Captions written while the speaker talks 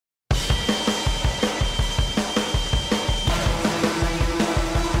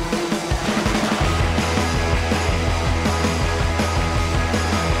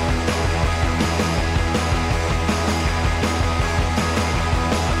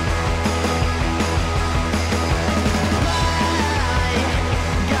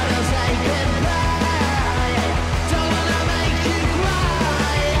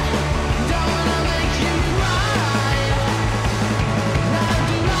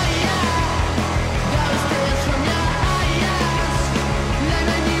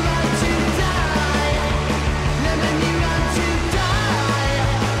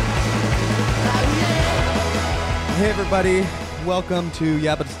everybody. Welcome to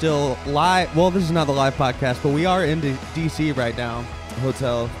Yeah, but Still live. Well, this is not the live podcast, but we are in DC right now.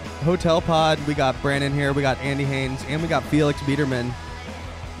 Hotel pod. We got Brandon here. We got Andy Haynes, and we got Felix Biederman.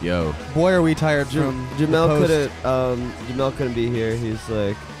 Yo, boy, are we tired from Jamel couldn't be here.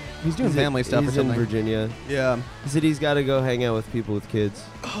 He's doing family stuff or He's something. in Virginia. Yeah. He said he's got to go hang out with people with kids.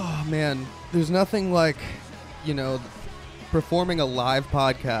 Oh man, there's nothing like, performing a live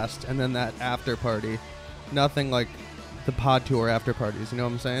podcast and then that after party. Nothing like the pod tour after parties. You know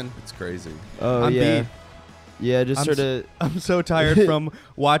what I'm saying? It's crazy. Oh, I'm yeah. beat. Yeah, just sort of... I'm so tired from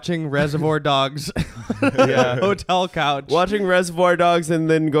watching Reservoir Dogs hotel couch. Watching Reservoir Dogs and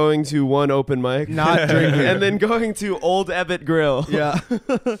then going to one open mic. Not drinking. And then going to Old Ebbett Grill. Yeah.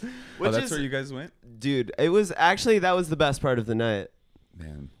 That's where you guys went? Dude, it was actually, that was the best part of the night.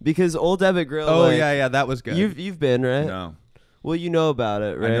 Man. Because Old Ebbett Grill... Oh, yeah, that was good. You've been, right? No. Well, you know about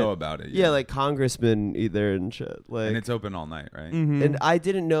it, right? I know about it. Yeah, like congressmen eat there and shit. And it's open all night, right? Mm-hmm. And I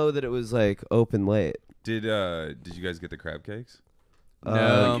didn't know that it was like open late. Did you guys get the crab cakes?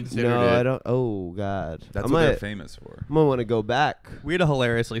 No, considered no, it. I don't. Oh God, That's what they're famous for. I'm gonna want to go back. We had a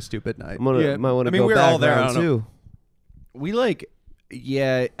hilariously stupid night. Might want to go we were back all there. round two. we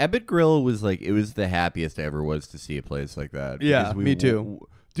Ebbett Grill was it was the happiest I ever was to see a place like that. Yeah, Because me too.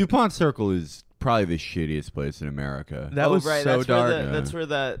 DuPont Circle is probably the shittiest place in America. That was right. so That's dark. That's where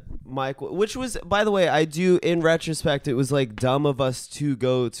that mic, which was, by the way, I do in retrospect, it was like dumb of us to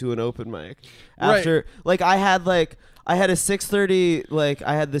go to an open mic after. Like I had a 6:30,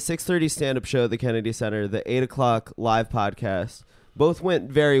 I had the 6:30 stand up show at the Kennedy Center, the 8 o'clock live podcast. Both went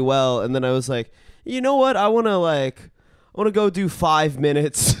very well, and then I was like, you know what, I want to go do 5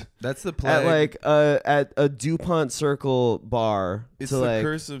 minutes. That's the play. At a DuPont Circle bar. It's to the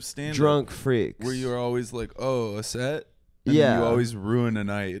curse of stand-up. Drunk freaks. Where you're always like, oh, a set? And Yeah. then you always ruin a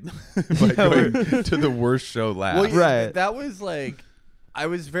night by going to the worst show last. Well, Right. That was I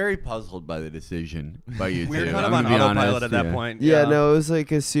was very puzzled by the decision by you We were two. kind I'm of on gonna be autopilot honest, at that yeah. point. Yeah, no, it was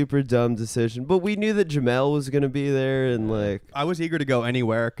like a super dumb decision. But we knew that Jamel was going to be there and I was eager to go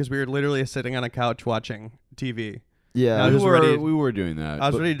anywhere because we were literally sitting on a couch watching TV. yeah. I was ready. We were doing that. I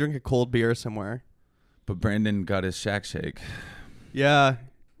was but- ready to drink a cold beer somewhere. But Brandon got his Shack Shake. Yeah.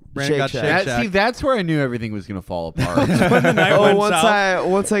 Brandon Shake got Shack. Shake Shack. See, that's where I knew everything was gonna fall apart. When the night went south.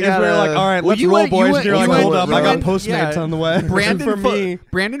 once I Is got we were like, all right, Well, let's you roll, went- boys. you And you're went- like, you hold went- up, I got yeah. Postmates on the way. Brandon for me.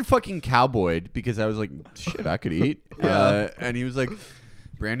 Brandon fucking cowboyed because I was like, shit, I could eat. And he was like,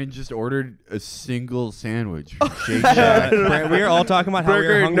 Brandon just ordered a single sandwich from Shake Shack. We were all talking about how we were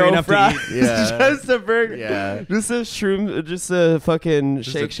burger, hungry no enough fries. to eat. Yeah. Just a burger. Yeah. Just a shroom, just a fucking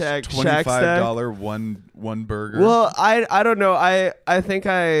Just Shake a Shack Shack stack. $25 one burger. Well, I don't know. I think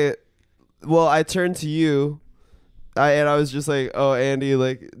I turned to you, and I was just like, oh, Andy,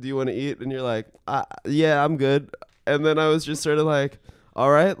 do you want to eat? And you're like, yeah, I'm good. And then I was just sort of like, all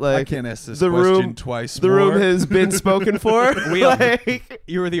right, I can't ask this the question room, twice the more. room has been spoken for.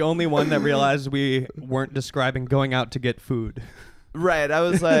 You were the only one that realized we weren't describing going out to get food. Right. I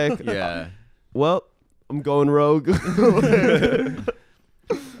was like, Yeah. well, I'm going rogue.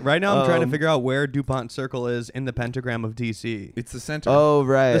 Right now, I'm trying to figure out where DuPont Circle is in the pentagram of DC. It's the center. Oh,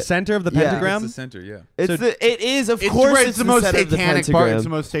 right. The center of the Yeah. pentagram? It's the center, yeah. It is, of It's course, right, it's the most center of the satanic part. pentagram. It's the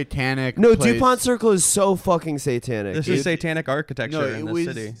most satanic. No, place. DuPont Circle is so fucking satanic. This is satanic architecture in the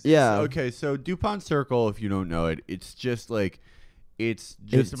city. Yeah. Okay, so DuPont Circle, if you don't know it, it's just a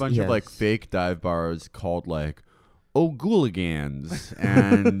bunch of fake dive bars called O'Gooligans,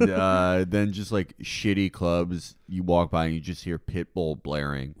 and then just shitty clubs. You walk by and you just hear Pitbull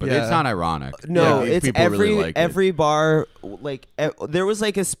blaring, but Yeah. it's not ironic. No, These it's people really like it. every bar. There was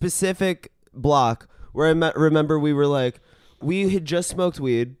a specific block where I remember we were we had just smoked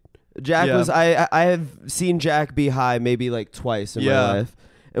weed. Jack Yeah. was I have seen Jack be high maybe twice in Yeah. my life,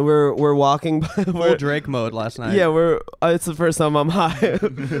 and we're walking by. Full Drake mode last night. Yeah, it's the first time I'm high.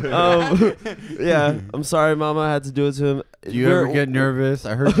 Yeah, I'm sorry, Mama. I had to do it to him. Do you ever get nervous?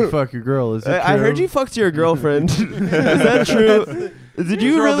 I heard you fuck your girl. Is it I heard you fucked your girlfriend. Is that true? Did These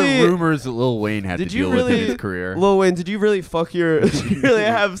you are all really? the rumors that Lil Wayne had to Did you deal with really, in his career? Lil Wayne, did you really fuck your? Did you really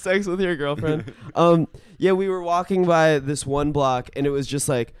have sex with your girlfriend? Yeah, we were walking by this one block, and it was just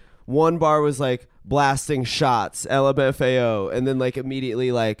one bar was blasting shots, LMFAO, and then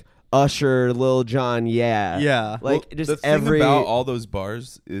immediately Usher, Lil Jon, yeah. Just the thing every. about all those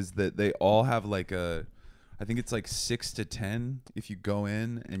bars is that they all have I think it's 6 to 10. If you go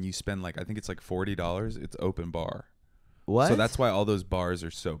in and you spend I think it's $40, it's open bar. What? So that's why all those bars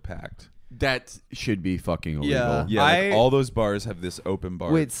are so packed. That should be fucking illegal. Yeah. Yeah, like all those bars have this open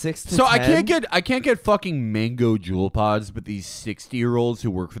bar. Wait, 6 to So 10? I can't get fucking mango jewel pods, but these 60-year-olds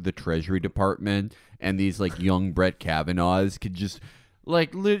who work for the Treasury Department and these like young Brett Kavanaughs could just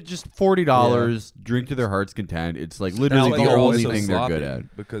like just $40 drink to their heart's content. It's like literally That's the why they're only always thing so they're good sloppy,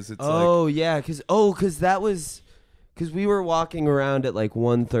 at. because it's Oh yeah, because that was because we were walking around at like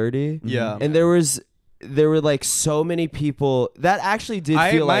 1:30. Yeah. and there were like so many people that actually did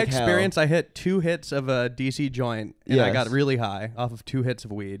feel my like experience, hell. I hit 2 hits of a DC joint, and I got Yes. really high off of 2 hits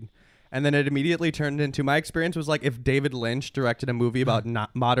of weed. And then it immediately turned into, my experience was like if David Lynch directed a movie about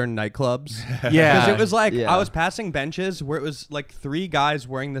modern nightclubs. Yeah. Because it was like, Yeah. I was passing benches where it was like 3 guys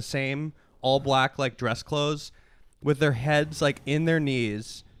wearing the same all black like dress clothes with their heads like in their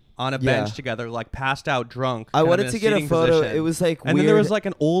knees on a bench Yeah. together, like passed out drunk. I kind of wanted in to get a seating photo. position. It was like And weird. then there was like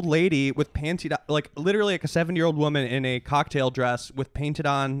an old lady with painted, like literally like a 70-year-old woman in a cocktail dress with painted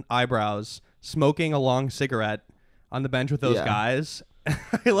on eyebrows, smoking a long cigarette on the bench with those Yeah. guys.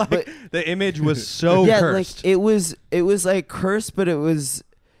 Like But- the image was so yeah, cursed. like it was like cursed, but it was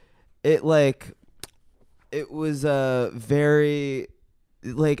very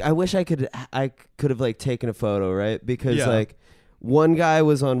like I wish I could have like taken a photo, right? Because Yeah. like one guy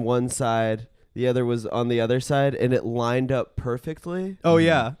was on one side, the other was on the other side, and it lined up perfectly, Oh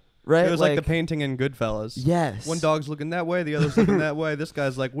yeah, right? it was like the painting in Goodfellas. Yes. One dog's looking that way, the other's looking that way. This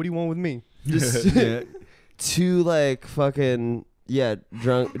guy's like, "What do you want with me?" Just two like fucking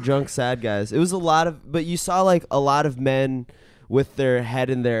drunk sad guys. It was a lot of, but you saw like a lot of men with their head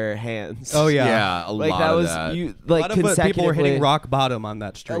in their hands. Oh yeah, Yeah, a like lot that of was that. you A like lot of people were consecutively. hitting rock bottom on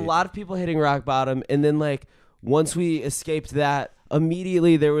that street. A lot of people hitting rock bottom, and then like once we escaped that,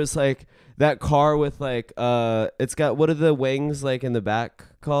 immediately there was like that car with like it's got, what are the wings like in the back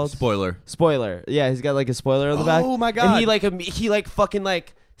called? Spoiler. Yeah, he's got like a spoiler on the back. Oh my God. And he like fucking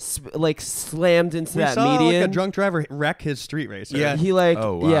like slammed into We that saw median. like a drunk driver wreck his street racer. Yeah. He like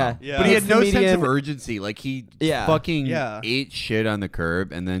Oh, wow. yeah. Yeah. But he had Hits the no sense median. of urgency. Like he Yeah. fucking Yeah. ate shit on the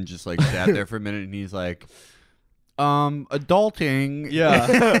curb and then just like sat there for a minute and he's like, adulting.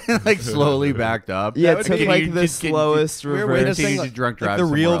 Yeah. Like slowly backed up. Yeah, That it would took be- like you the just get- slowest We're reverse. witnessing Continue to like, drunk like drive the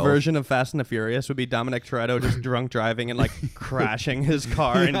real somewhere else. version of Fast and the Furious would be Dominic Toretto just drunk driving and like crashing his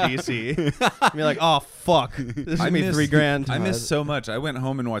car in DC. Be like, oh fuck, this is gonna be $3,000. I missed so much. I went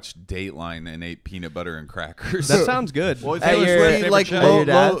home and watched Dateline and ate peanut butter and crackers. That sounds good. Well, it's At your- really like favorite At low, your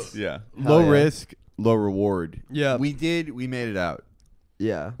dad's? yeah. low yeah. risk, low reward. Yeah. We made it out.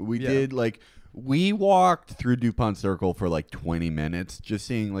 Yeah. We Yeah. did like we walked through DuPont Circle for like 20 minutes just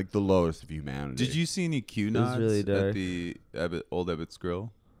seeing like the lowest of humanity. Did you see any Q was nods really at dark. the old Abbott's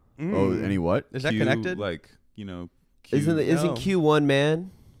Grill? Oh, any what? Is that Q, connected? Like, you know, Q. Isn't No. Q one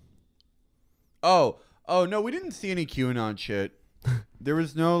man? Oh no, we didn't see any QAnon shit. There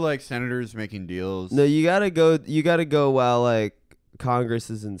was no like senators making deals. No, you gotta go. You gotta go while like Congress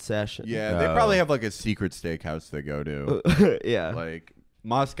is in session. Yeah, they Oh. probably have like a secret steakhouse they go to. yeah. Like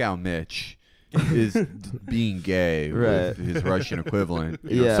Moscow Mitch is being gay Right. with his Russian equivalent.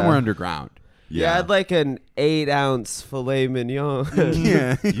 Yeah. Somewhere underground. Yeah, I had like an 8-ounce filet mignon.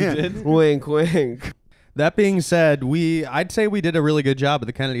 Yeah. You did? Wink, wink. That being said, I'd say we did a really good job at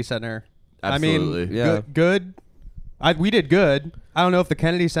the Kennedy Center. Absolutely. I mean, Yeah. good. We did good. I don't know if the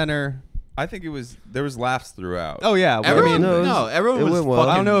Kennedy Center. I think there was laughs throughout. Oh yeah, well, Everyone, I mean, no, everyone it was went well.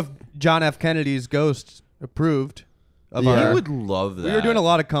 fucking. I don't know if John F. Kennedy's ghost approved of Yeah. He our. would love that. We were doing a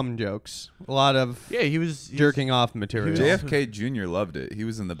lot of cum jokes, a lot of Yeah, he was jerking off material. JFK Jr. loved it. He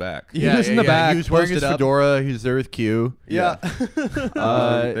was in the back. He was in the back, He was wearing his posted up. fedora. He was there with Q. Yeah.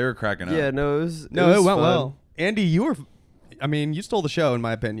 They were cracking up. Yeah, no, it was. No, was it went fun. well. Andy, you stole the show in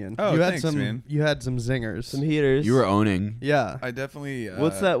my opinion. Oh, you had thanks, some, man. You had some zingers. Some heaters. You were owning. Yeah. I definitely.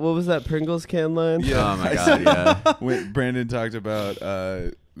 What's that? What was that Pringles can line? Yeah. Oh my god, yeah. When Brandon talked about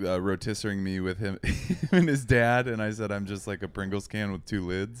rotisserie me with him and his dad, and I said I'm just like a Pringles can with 2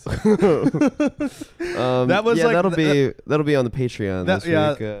 lids. That was yeah, like that'll be on the Patreon That, this yeah,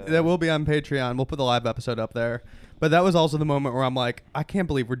 week. that will be on Patreon. We'll put the live episode up there. But that was also the moment where I'm like, I can't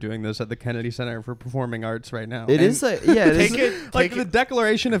believe we're doing this at the Kennedy Center for Performing Arts right now. It And, is like yeah, it Take is. it, like take the it,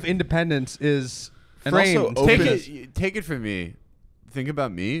 Declaration of Independence is And also framed. open- take it from me. Think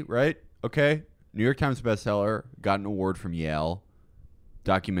about me, right? Okay, New York Times bestseller, got an award from Yale,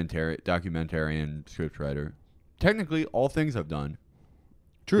 documentarian, scriptwriter. Technically, all things I've done.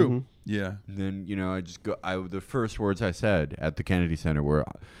 True. Mhm. Yeah. And then I just go. The first words I said at the Kennedy Center were,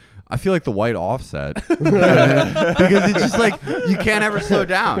 "I feel like the white offset," because it's just like you can't ever slow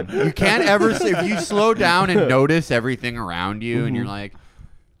down. You can't ever if you slow down and notice everything around you, and you're like,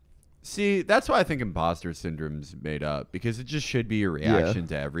 See, that's why I think imposter syndrome's made up, because it just should be your reaction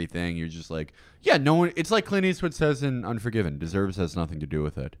to everything. You're just like, yeah, no one. It's like Clint Eastwood says in Unforgiven: deserves has nothing to do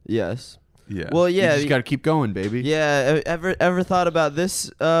with it. Yes. Yeah. Well, yeah. You just got to keep going, baby. Yeah. Ever thought about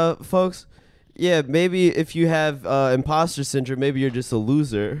this, folks? Yeah, maybe if you have imposter syndrome, maybe you're just a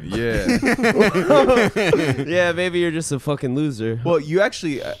loser. Yeah. Yeah, maybe you're just a fucking loser. Well, you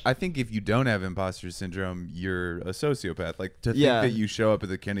actually, I think if you don't have imposter syndrome, you're a sociopath. Like to think that you show up at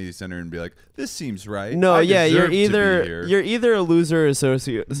the Kennedy Center and be like, "This seems right." No, I you're deserve to be here." either a loser or a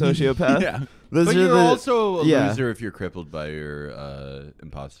sociopath. Yeah. Those But are you're the- also a yeah. loser if you're crippled by your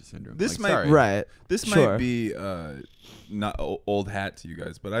imposter syndrome. This Like, might- sorry. right. This Sure. might be not old hat to you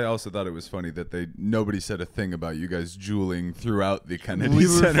guys, but I also thought it was funny that nobody said a thing about you guys juuling throughout the Kennedy We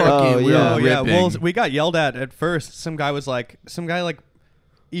were Center. fucking. we yeah. were Oh yeah, ripping. well, we got yelled at first. Some guy erupted.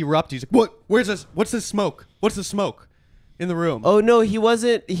 He's like, "What? Where's this? What's this smoke? What's the smoke in the room?" Oh no, he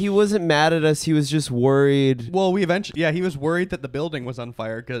wasn't mad at us. He was just worried. Well, he was worried that the building was on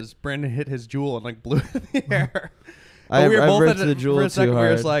fire because Brandon hit his jewel and like blew it in the air. I But we were both ripped at the it jewel for a too second. We were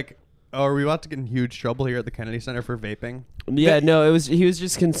hard. just like, "Oh, are we about to get in huge trouble here at the Kennedy Center for vaping?" Yeah, no, he was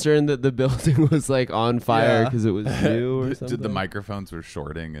just concerned that the building was like on fire Yeah. because it was new or something. The microphones were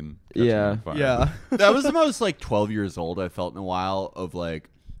shorting and Yeah. catching on fire. Yeah, That was the most like 12 years old I felt in a while. Of like,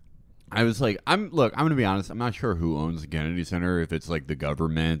 I was like, I'm gonna be honest. I'm not sure who owns the Kennedy Center. If it's like the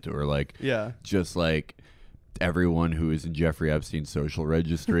government or like yeah. just like everyone who is in Jeffrey Epstein's social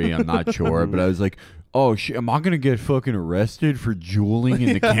registry. I'm not sure, but I was like, oh shit, am I gonna get fucking arrested for jeweling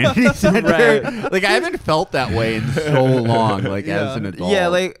in the Kennedy Center? Right. Like I haven't felt that way in so long. Like Yeah. as an adult. Yeah,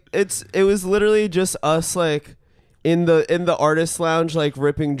 like it was literally just us like in the artist lounge like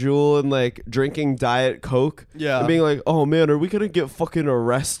ripping jewel and like drinking Diet Coke. Yeah. And being like, oh man, are we gonna get fucking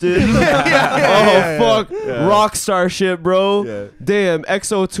arrested? Yeah. Fuck. Rock star shit, bro. Yeah. Damn,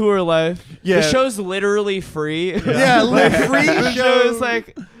 XO tour life. Yeah. The show's literally free. Yeah, like free The show. show is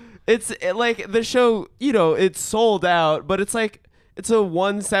like like the show, it's sold out, but it's like it's a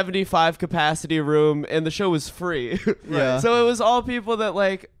 175 capacity room and the show was free. Yeah. So it was all people that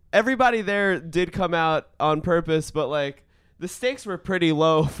like everybody there did come out on purpose, but like the stakes were pretty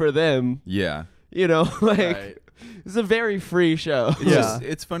low for them. Yeah. Like Right. it's a very free show. It's Yeah. just,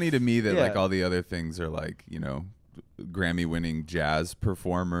 it's funny to me that like Yeah. all the other things are like, Grammy winning jazz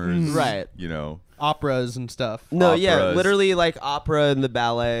performers. Right. Operas and stuff. No, yeah, Operas. literally like opera and the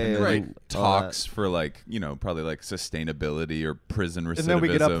ballet. And And then all that. talks for like, probably like sustainability or prison recidivism. And then we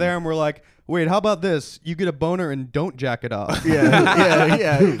get up there and we're like, "Wait, how about this? You get a boner and don't jack it off."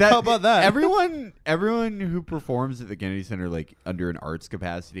 yeah. How about that? Everyone who performs at the Kennedy Center, like under an arts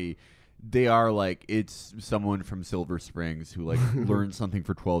capacity, they are like it's someone from Silver Springs who like learned something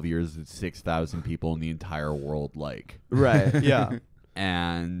for 12 years that 6,000 people in the entire world like. Right. Yeah.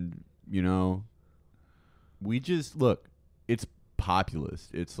 And we just look. It's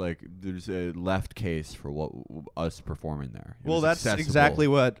populist. It's like there's a left case for what us performing there. It Well, was that's accessible. exactly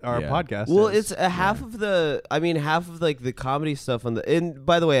what our Yeah. podcast Well, is. it's half of like the comedy stuff on the. And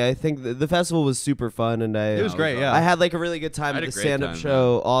by the way, I think the festival was super fun, and It was great, yeah. I had like a really good time I at had the a great stand-up time,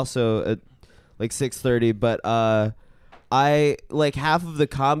 show also at like 6:30. But I like half of the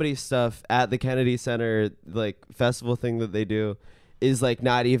comedy stuff at the Kennedy Center like festival thing that they do is like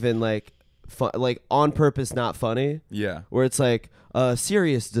not even like fun, like on purpose not funny. Yeah. Where it's like a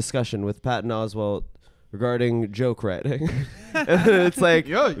serious discussion with Patton Oswalt regarding joke writing. And it's like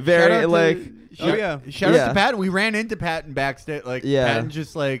Yo, very shout out to- like Oh, yeah. Shout Yeah. out to Patton. We ran into Patton backstage. Like Yeah. Patton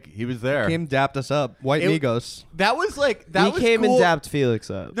just like he was there. Came dapped us up. White It- Migos. That was like that he was came cool. and dapped Felix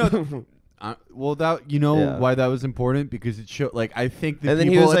up. No, well, that Yeah. why that was important because it showed. Like I think the And then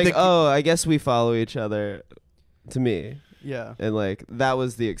he people was at like, the- "Oh, I guess we follow each other." To me, Yeah. and like that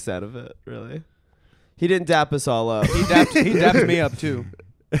was the extent of it. Really, he didn't dap us all up. He dapped me up too.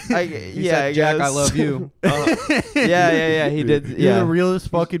 He said, I "Jack, guess. I love you." Yeah. He did. You're Yeah, the realest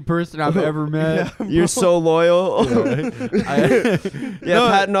fucking person I've ever met. you're so loyal. I- Yeah,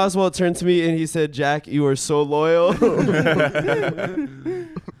 Patton Oswalt turned to me and he said, "Jack, you are so loyal."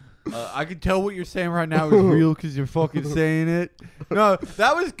 I can tell what you're saying right now is real because you're fucking saying it. No,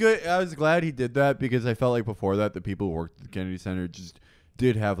 that was good. I was glad he did that because I felt like before that the people who worked at the Kennedy Center just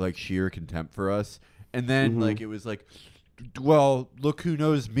did have like sheer contempt for us. And then like it was like, well, look who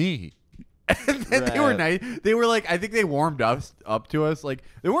knows me. And then they were Right. nice. They were like, I think they warmed up to us. Like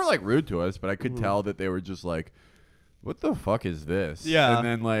they weren't like rude to us, but I could tell that they were just like, what the fuck is this? Yeah. And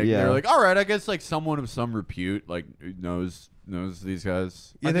then like Yeah. they're like, all right, I guess like someone of some repute like knows these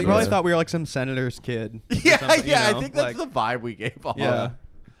guys. Yeah, I they think probably that's- thought we were like some senator's kid. or Yeah, something, yeah. you know? I think that's like, the vibe we gave off. Yeah.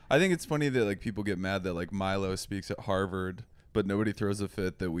 I think it's funny that like people get mad that like Milo speaks at Harvard, but nobody throws a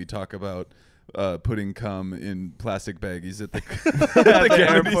fit that we talk about putting cum in plastic baggies at the, the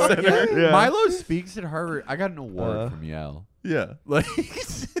Kennedy Center. Yeah. Milo speaks at Harvard. I got an award from Yale. Yeah. Like,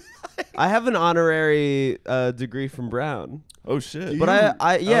 I have an honorary degree from Brown. Oh shit. But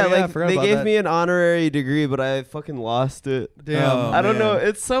I yeah, I like forgot they about gave that. me an honory degree, but I fucking lost it. Damn. Oh, I don't know. man.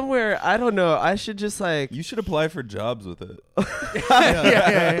 It's somewhere. I don't know. I should just like You should apply for jobs with it.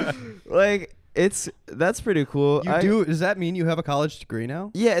 yeah. like that's pretty cool. You do? Does that mean you have a college degree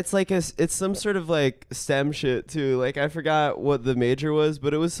now? Yeah, it's like it's some sort of like STEM shit too. Like I forgot what the major was,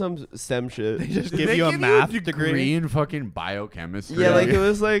 but it was some STEM shit. They just Did give they you a give math degree in fucking biochemistry? Yeah, like it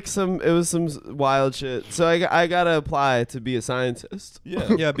was some wild shit. So I gotta apply to be a scientist. Yeah.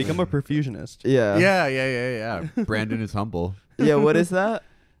 Yeah, become a perfusionist. Yeah. Yeah. Brandon is humble. Yeah. What is that?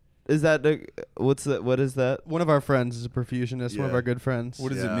 Is that what's that? What is that? One of our friends is a perfusionist. One of Yeah. our good friends. What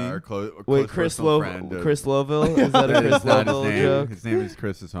does it mean? Our Wait, Chris Lovell? Is that a That Chris is not his Lovell name. joke? His name is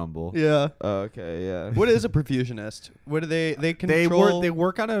Chris is humble. Yeah. Oh, okay. Yeah. What is a perfusionist? What do they They control?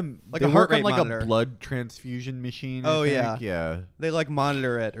 work on a Like they a heart work on rate like monitor. a blood transfusion machine. I Oh, think. yeah. yeah. They like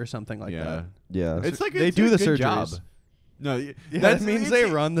monitor it or something like Yeah. that. Yeah. It's like They it's do a the good surgeries. job. No, Yeah, that means they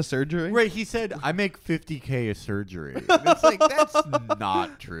run the surgery. Right, he said I make $50K a surgery. And it's like that's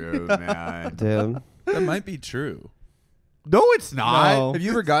not true, man. Damn. That might be true. No, it's not. No. Have you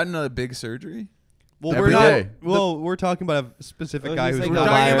ever gotten a big surgery? Well, Every we're not. day. Well, we're talking about a specific Oh, guy he's who's like We're the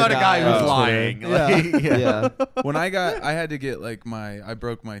not. talking liar about a guy guy who's on lying. Twitter. Like, Yeah. When I had to get like I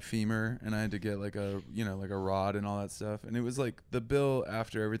broke my femur and I had to get like a rod and all that stuff, and it was like the bill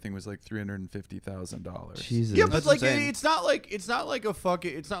after everything was like $350,000. Jesus. Yeah, but That's like insane. it's not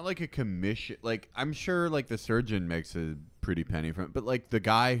like a commission. Like I'm sure like the surgeon makes a pretty penny from it, but like the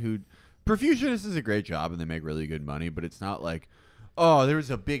guy who perfusionist is a great job and they make really good money, but it's not like, oh, there was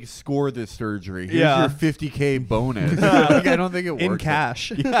a big score this surgery. Here's Yeah. your $50K bonus. Like, I don't think it works In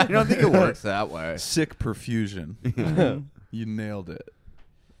cash. Yeah, I don't think it works that way. Sick perfusion. You nailed it.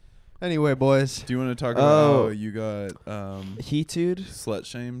 Anyway, boys. Do you want to talk about Oh. how you got Heatude? slut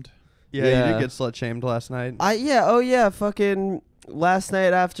shamed? Yeah, Yeah. you did get slut shamed last night. Fucking last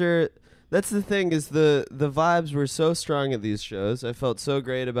night after. That's the thing is the vibes were so strong at these shows. I felt so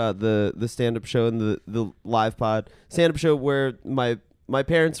great about the stand up show and the live pod stand up show where my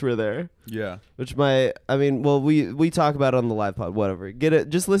parents were there. Yeah. Which we talk about it on the live pod. Whatever, get it.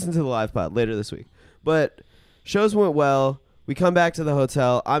 Just listen to the live pod later this week. But shows went well. We come back to the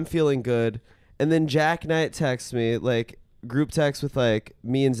hotel. I'm feeling good, and then Jack Knight texts me like group text with like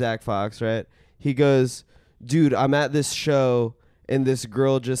me and Zach Fox. Right? He goes, "Dude, I'm at this show, and this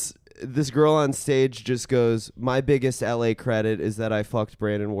girl on stage just goes, my biggest LA credit is that I fucked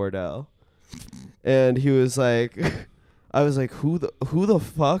Brandon Wardell." And he was like, I was like, who the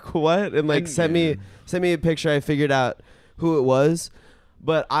fuck, what? And like sent me a picture. I figured out who it was,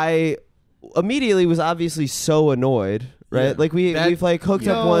 but I immediately was obviously so annoyed, right? Yeah. Like we've like hooked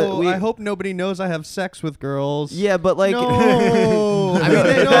up one. I hope nobody knows I have sex with girls. Yeah, but like, No. I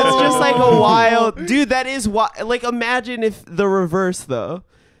mean, that's just like a wild, dude. That is wild. Like, imagine if the reverse though.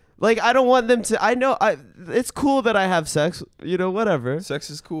 Like, I don't want them to. I know. It's cool that I have sex. You know, whatever. Sex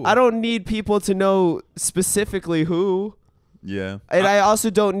is cool. I don't need people to know specifically who. Yeah. And I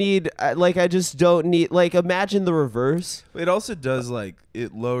also don't need. I just don't need. Like, imagine the reverse. It also does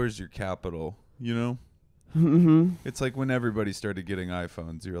it lowers your capital, you know? Mm-hmm. It's like when everybody started getting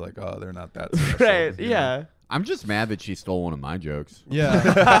iPhones, you're like, oh, they're not that special. Right. you know? Yeah. I'm just mad that she stole one of my jokes.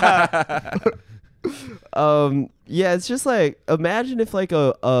 Yeah. Yeah, it's just like, imagine if like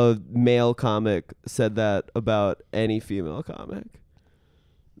a male comic said that about any female comic.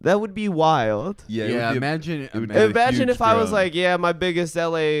 That would be wild. Yeah. Yeah, it would be imagine. it would be a Imagine huge if I was drone. like, yeah, my biggest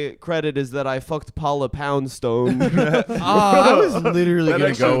LA credit is that I fucked Paula Poundstone. I was literally That gonna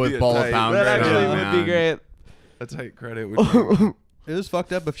actually go would be with a Paula tight- Pound. That right actually now, would man. be great. a tight credit would be. It was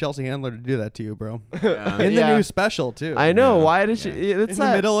fucked up of Chelsea Handler to do that to you, bro. Yeah. In the Yeah. new special too. I know. Yeah. Why did she? Yeah. It's in the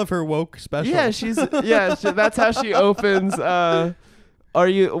not. middle of her woke special. Yeah, that's how she opens. Are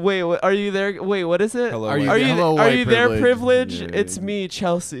you? Wait, are you there? Wait, what is it? Hello, Are you- Are you? hello, Are white you there? privilege? Privilege. Yeah. It's me,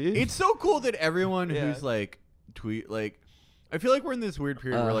 Chelsea. It's so cool that everyone Yeah. who's like I feel like we're in this weird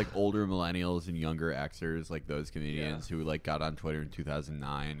period where like older millennials and younger Xers, like those comedians who like got on Twitter in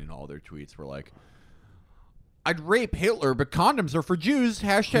 2009 and all their tweets were like, I'd rape Hitler, but condoms are for Jews.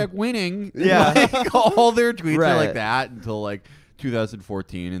 #winning. Yeah. Like, all their tweets are Right. like that until like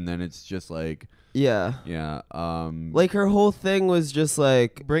 2014, and then it's just like Yeah. yeah, Like her whole thing was just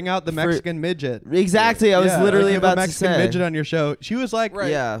like Bring out the Mexican midget. exactly. I was Yeah, literally like, have about a to Mexican say. midget on your show. She was like,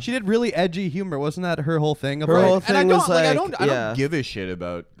 Yeah. she did really edgy humor. Wasn't that her whole thing? Of Her like, whole and thing I don't, was like, I like, don't yeah. give a shit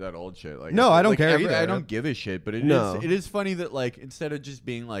about that old shit. Like No, I don't like, care either. I don't give a shit, but No. it is funny that like instead of just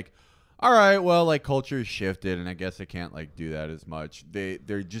being like, all right, well, like culture's shifted, and I guess I can't like do that as much.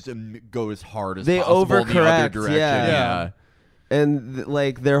 They're just go as hard as They possible in the other overcorrect, direction. yeah. Yeah. And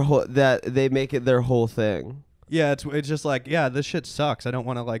like their whole that they make it their whole thing. yeah, it's just like, yeah, this shit sucks. I don't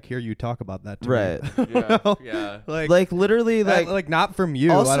want to like hear you talk about that. To Right. Me. Yeah, yeah. Like Literally like not from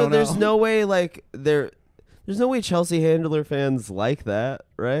you. I Also, don't know. there's no way like there's no way Chelsea Handler fans like that,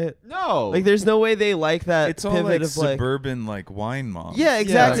 right? No. Like there's no way they like that It's all pivot like of like suburban like wine moms. yeah,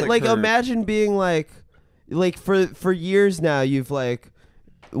 exactly. It's Like her- imagine being like for years now you've like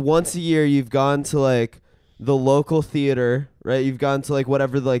once a year you've gone to like the local theater, right? You've gone to like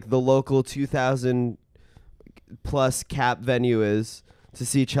whatever like the local 2,000 plus cap venue is to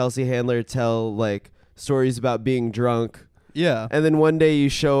see Chelsea Handler tell like stories about being drunk. Yeah. And then one day you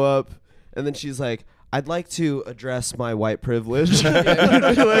show up and then she's like, I'd like to address my white privilege.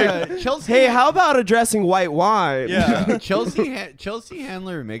 Like, Chelsea. hey, how about addressing white wine? Yeah. Chelsea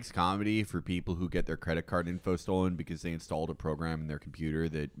Handler makes comedy for people who get their credit card info stolen because they installed a program in their computer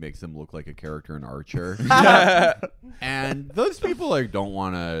that makes them look like a character in Archer. And those people like don't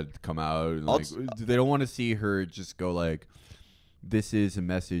want to come out. And, like, they don't want to see her just go like, "This is a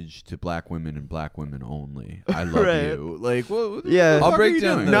message to black women and black women only. I love Right. you." Like, what Yeah. the I'll fuck break are you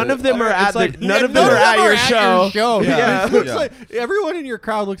down doing? the- None of them are It's at like- the, none yeah, of them are at your show. Yeah, it looks Yeah. like everyone in your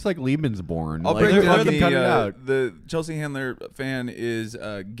crowd looks like Lebensborn. I'll like, break they're down fucking cutting it out. the Chelsea Handler fan is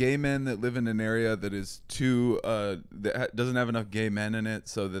gay men that live in an area that is too doesn't have enough gay men in it,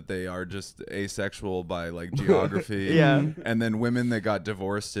 so that they are just asexual by like geography. Yeah. And then women that got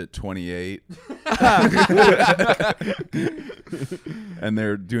divorced at 28, and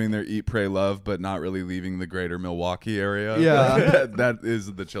they're doing their eat, pray, love, but not really leaving the greater Milwaukee area. Yeah. That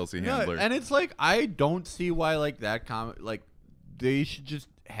is the Chelsea No, Handler. and it's like I don't see why like that like they should just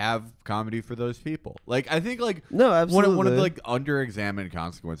have comedy for those people. Like I think like No, absolutely. one of the like under-examined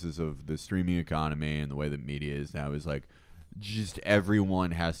consequences of the streaming economy and the way that media is now is like just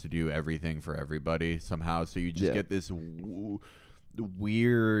everyone has to do everything for everybody somehow. So you just Yeah. get this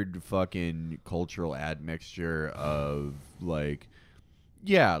weird fucking cultural admixture of like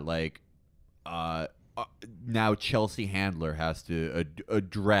now Chelsea Handler has to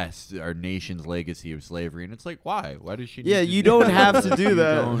address our nation's legacy of slavery, and it's like, why does she Yeah, need to you do don't that? have to do You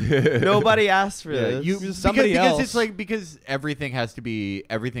that. don't- Nobody asked for Yeah, this. somebody because else. it's like because everything has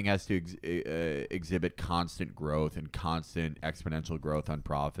to exhibit constant growth and constant exponential growth on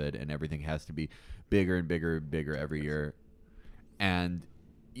profit, and everything has to be bigger and bigger and bigger every year, and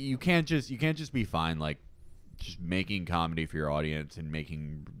you can't just be fine like just making comedy for your audience and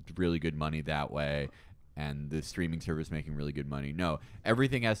making really good money that way, and the streaming service making really good money. No,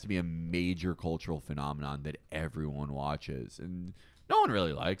 everything has to be a major cultural phenomenon that everyone watches, and no one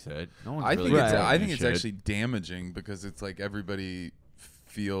really likes it. No one's I really think into I that think it's shit. actually damaging because it's like everybody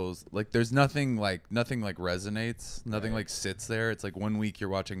feels like there's nothing like resonates, nothing like sits there. It's like one week you're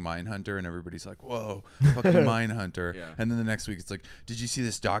watching Mindhunter and everybody's like, "Whoa, fucking Mindhunter," Yeah. and then the next week it's like, "Did you see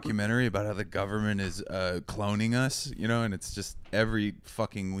this documentary about how the government is cloning us?" You know, and it's just every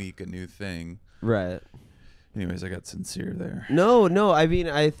fucking week a new thing. Right. Anyways, I got sincere there. No. I mean,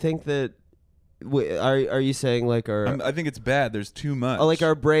 I think that. Are you saying like I think it's bad. There's too much. like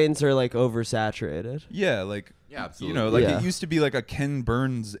our brains are like oversaturated? Yeah, like Yeah, you know, absolutely. like Yeah. it used to be like a Ken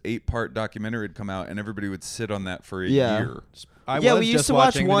Burns 8-part documentary would come out and everybody would sit on that for a Yeah. year. Yeah, we used to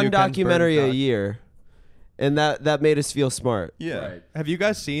watch one documentary a year, and that made us feel smart. Yeah. Right. Have you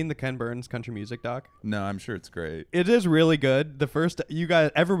guys seen the Ken Burns country music doc? No, I'm sure it's great. It is really good. The first,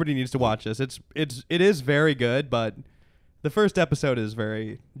 everybody needs to watch this. It is very good, but the first episode is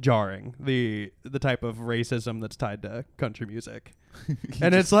very jarring. The type of racism that's tied to country music,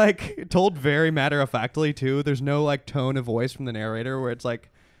 and it's like told very matter of factly too. There's no like tone of voice from the narrator where it's like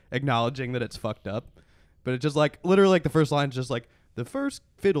acknowledging that it's fucked up, but it's just like literally like the first line is just like, the first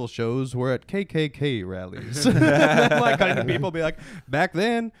fiddle shows were at KKK rallies. And then, like cutting to people be like, back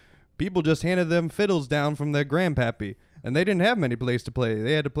then, people just handed them fiddles down from their grandpappy, and they didn't have many places to play.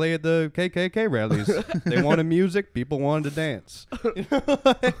 They had to play at the KKK rallies. They wanted music. People wanted to dance. You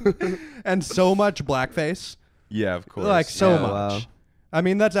know? And so much blackface. Yeah, of course. Like so Yeah, much. wow. I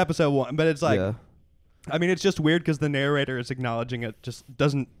mean, that's episode 1, but it's like, yeah. I mean, it's just weird because the narrator is acknowledging it, just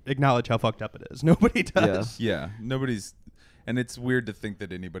doesn't acknowledge how fucked up it is. Nobody does. Yeah, nobody's. And it's weird to think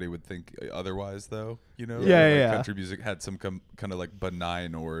that anybody would think otherwise, though. You know, Yeah, like yeah. country music had some kind of like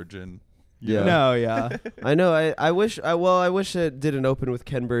benign origin. Yeah. No, yeah. I know. I wish it didn't open with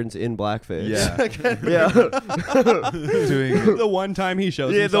Ken Burns in blackface. Yeah, Yeah. doing The one time he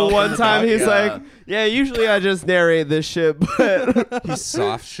shows Yeah, the himself one in time he's Yeah. like, yeah, usually I just narrate this shit, but he's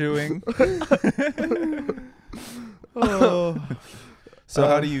soft shoeing. Oh. So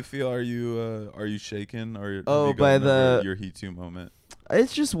how do you feel? Are you shaken or Oh, have you by gotten over the- your He Too moment?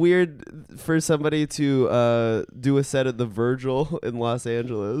 it's just weird for somebody to do a set at the Virgil in Los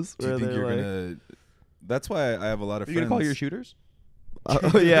Angeles. Do you where think they're you're like, gonna? That's why I have a lot of Are you friends. gonna call your shooters?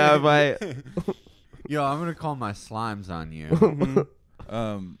 oh yeah, my Yo, I'm gonna call my slimes on you.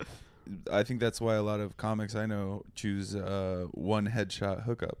 I think that's why a lot of comics I know choose one headshot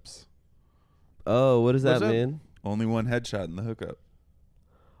hookups. oh, what does that What's that? mean? Only one headshot in the hookup.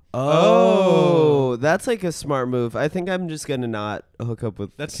 Oh, that's like a smart move. I think I'm just gonna not hook up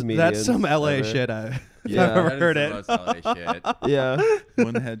with That's comedians some LA ever. shit. Yeah. I've ever That is heard the it. most LA shit. Yeah.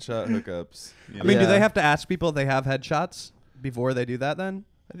 One headshot hookups. You I mean, Yeah. do they have to ask people if they have headshots before they do that? Then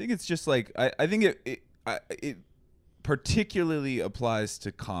I think it's just like I think it particularly applies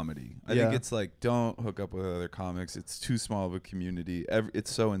to comedy. I think Yeah. it's like don't hook up with other comics. It's too small of a community.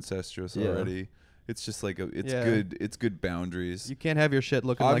 It's so incestuous Yeah. already. It's just like it's Yeah. good. It's good boundaries. you can't have your shit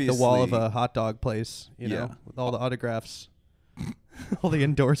looking like the wall of Obviously- a hot dog place. You Yeah. know, with all the autographs, all the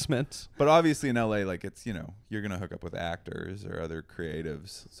endorsements. But obviously in LA, like it's you're gonna hook up with actors or other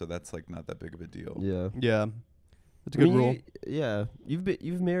creatives, so that's like not that big of a deal. Yeah. Yeah, that's a I good mean, rule. Yeah.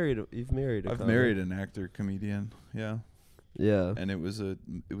 You've married a I've comic. married an actor comedian, yeah, Yeah. and it was a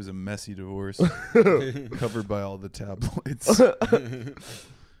messy divorce, covered by all the tabloids.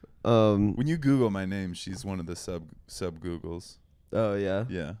 When you Google my name, she's one of the sub Googles. Oh yeah.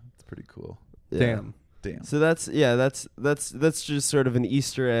 Yeah, it's pretty cool. Yeah. Damn. So that's just sort of an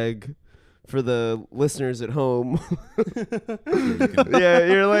Easter egg for the listeners at home. Yeah,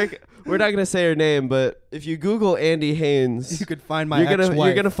 you're like, we're not gonna say her name, but if you Google Andy Haynes, You could find my you're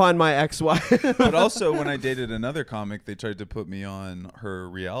ex-wife. gonna find my ex-wife. But also, when I dated another comic, they tried to put me on her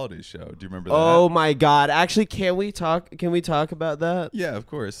reality show. Do you remember that? Oh my God! Actually, can we talk about that? yeah, of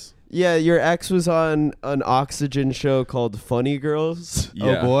course. Yeah, your ex was on an Oxygen show called Funny Girls,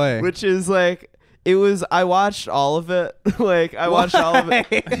 Yeah. Oh boy. which is like. It was. I watched all of it. Like I watched all of it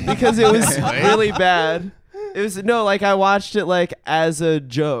because it was really bad. It was like I watched it like as a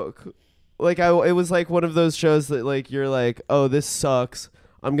joke. Like it was like one of those shows that like you're like, oh, this sucks.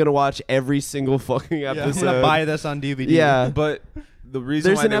 I'm gonna watch every single fucking Yeah, I'm episode. gonna buy this on DVD. Yeah. But the reason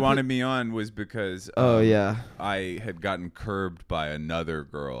There's why an they epi- wanted me on was because Oh yeah. I had gotten curbed by another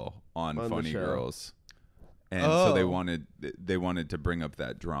girl on On the Funny show. Girls, and so they Oh. wanted to bring up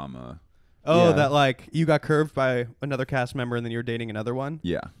that drama. Oh, Yeah. that like you got curved by another cast member and then you're dating another one.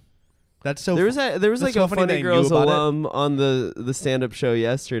 Yeah. That's so. There was that's like so a funny Funny they knew Girls about it. alum on the stand up show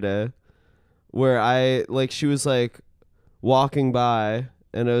yesterday, where I like she was like walking by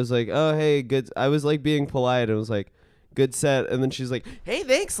and I was like, oh hey, good. I was like being polite and was like, good set, and then she's like, hey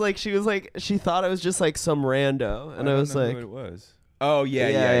thanks. Like she was like she thought I was just like some rando, and I was like, who it was. Oh yeah,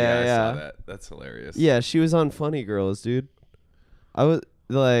 Yeah, yeah, yeah, I yeah. saw that. That's hilarious. yeah, she was on Funny Girls, dude. I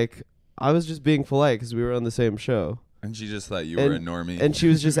was just being polite because we were on the same show, And she just thought you were a normie. and she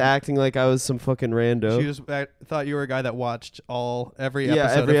was just acting like I was some fucking rando. She was. I thought you were a guy that watched every Yeah,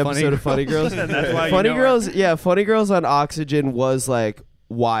 episode. every of episode of Funny Girls. And that's why Funny you know Girls, yeah, Funny Girls on Oxygen was like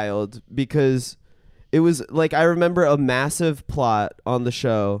wild because it was like I remember a massive plot on the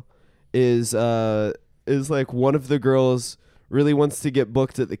show is like one of the girls really wants to get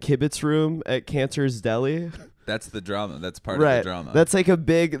booked at the Kibitz Room at Cantor's Deli. That's the drama. That's part Right. of the drama. That's like a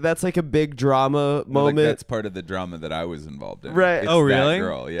big drama No, like, moment. that's part of the drama that I was involved in. Right. It's Oh, that really?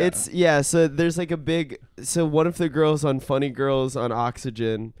 girl, yeah. It's so there's like so one of the girls on Funny Girls on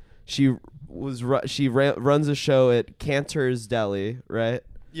Oxygen, she runs a show at Cantor's Deli, right?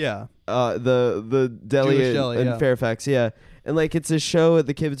 Yeah. The deli Jewish in, deli, in yeah. Fairfax, yeah. And like it's a show at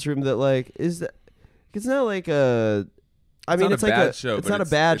the Kibitz Room that like it's not like a I mean not it's a like bad a show, it's but not a it's-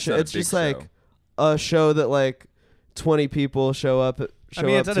 bad it's show. not a It's big just like show. a show that like 20 people show up I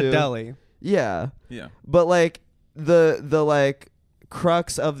mean, it's up at to. a deli. Yeah. Yeah. But like the like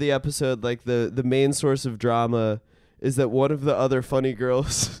crux of the episode, like the main source of drama is that one of the other Funny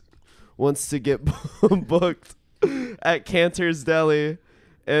Girls wants to get booked at Cantor's Deli,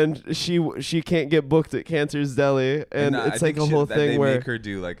 and she can't get booked at Cantor's Deli, and I it's like think a whole that thing they where make her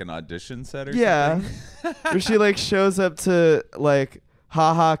do like an audition set or yeah, something. where she like shows up to like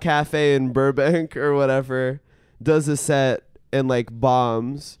Haha Cafe in Burbank or whatever, does a set and like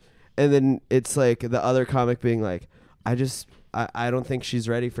bombs, and then it's like the other comic being like, I don't think she's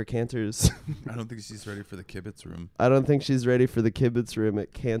ready for Cantor's. I don't think she's ready for the kibitz room. I don't think she's ready for the kibitz room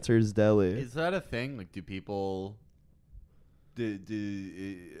at Cantor's Deli. Is that a thing? Like, do people? Do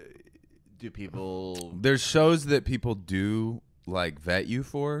people? There's shows that people do like vet you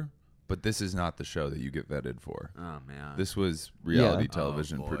for, but this is not the show that you get vetted for. Oh man, This was reality Yeah.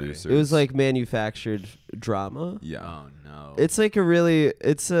 television Oh, boy. producers. It was like manufactured drama. yeah. Oh no. It's like Funny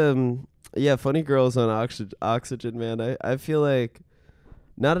Girls on Oxygen, man. I feel like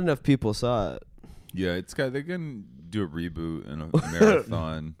not enough people saw it. Yeah, they're gonna do a reboot and a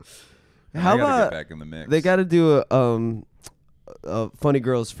marathon. And How they gotta about get back in the mix? they got to do a Funny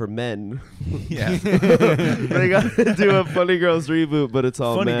Girls for men. yeah, They got to do a Funny Girls reboot, but it's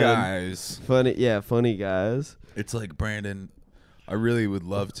all funny men. guys. Funny guys. It's like, Brandon, I really would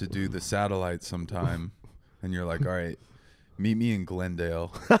love to do the satellite sometime, and you're like, all right. Meet me in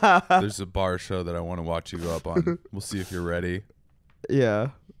Glendale. There's a bar show that I want to watch you go up on. We'll see if you're ready. Yeah.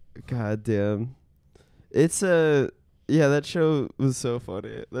 God damn. It's that show was so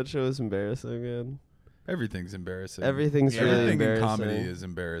funny. That show was embarrassing, man. Everything's embarrassing. Everything's really Everything embarrassing. in comedy is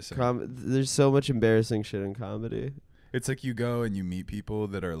embarrassing. There's so much embarrassing shit in comedy. It's like you go and you meet people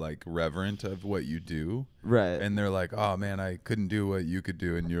that are like reverent of what you do. Right. And they're like, oh man, I couldn't do what you could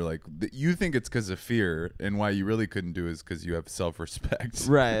do. And you're like, you think it's because of fear. And why you really couldn't do is because you have self-respect.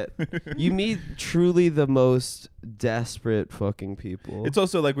 Right. You meet truly the most desperate fucking people. It's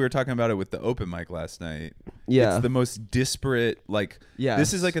also like we were talking about it with the open mic last night. Yeah. It's the most disparate, like, Yes.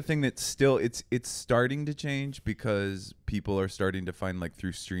 this is like a thing that's still, it's starting to change because people are starting to find, like,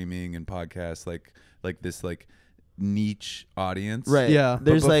 through streaming and podcasts, like this, like, niche audience. Right. Yeah. But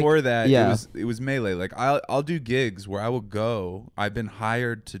There's before like, that, yeah. it was melee. Like, I'll do gigs where I will go. I've been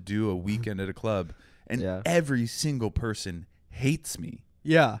hired to do a weekend at a club, and Yeah. every single person hates me,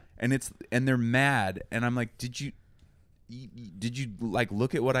 Yeah. and they're mad, and I'm like, did you like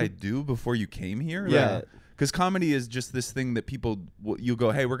look at what I do before you came here? Yeah. Right. Because comedy is just this thing that people you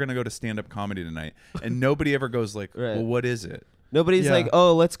go, hey, we're gonna go to stand-up comedy tonight, and nobody ever goes like, Right. well, what is it? Nobody's Yeah. like,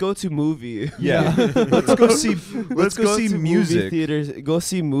 oh, let's go to movie. Yeah, let's go see to music. movie theaters. Go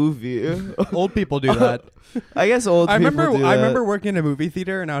see movie. Old people do that. I guess old I people remember do I that. remember working in a movie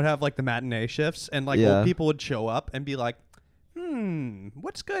theater, and I would have like the matinee shifts, and like Yeah. old people would show up and be like,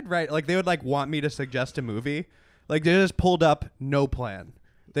 what's good, right? Like they would like want me to suggest a movie. Like they just pulled up, no plan.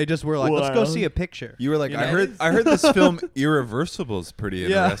 They just were like, let's go Wow. see a picture. You were like, You I know? heard this film Irreversible is pretty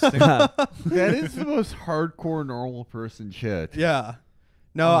Yeah. interesting. That is the most hardcore normal person shit. Yeah.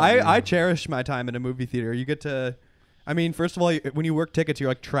 No, I cherish my time in a movie theater. You get to, I mean, first of all, when you work tickets, you're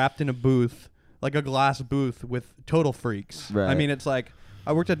like trapped in a booth, like a glass booth with total freaks. I Right. mean, it's like,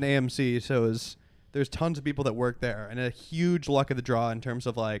 I worked at an AMC, so there's tons of people that work there, and a huge luck of the draw in terms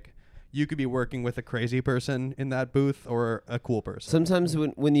of like, you could be working with a crazy person in that booth or a cool person. Sometimes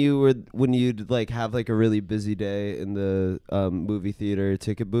when you'd like have like a really busy day in the movie theater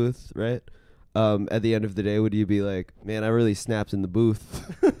ticket booth, right? At the end of the day, would you be like, man, I really snapped in the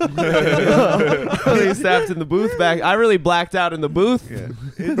booth. I really snapped in the booth back. I really blacked out in the booth. Yeah.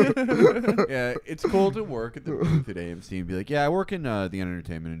 Yeah, it's cool to work at the booth at AMC and be like, yeah, I work in the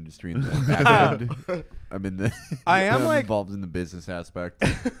entertainment industry in the back end. I'm in the. I am I'm like involved in the business aspect.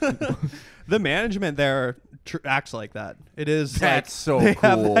 the management there acts like that. It is That's like, so they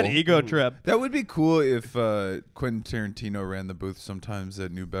have cool. that ego trip. That would be cool if Quentin Tarantino ran the booth sometimes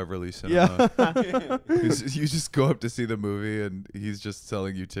at New Beverly Cinema. Yeah. You just go up to see the movie and he's just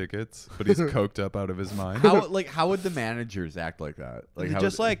selling you tickets, but he's coked up out of his mind. How would the managers act like that? Like how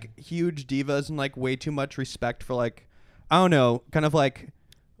just would- like huge divas and like way too much respect for like, I don't know, kind of like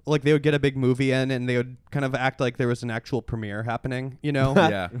they would get a big movie in and they would kind of act like there was an actual premiere happening, you know?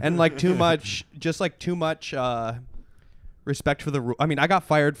 Yeah. And like too much respect for the I mean, I got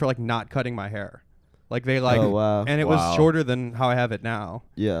fired for like not cutting my hair. Like they like, Oh, wow. and it Wow. was shorter than how I have it now.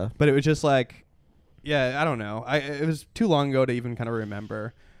 Yeah. But it was just like, yeah, I don't know. It was too long ago to even kind of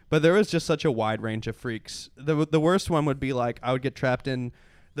remember. But there was just such a wide range of freaks. The worst one would be like I would get trapped in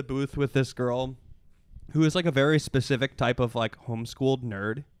the booth with this girl who is like a very specific type of like homeschooled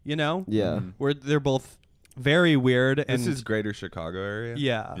nerd, you know? Yeah. Where they're both very weird and This is Greater Chicago area?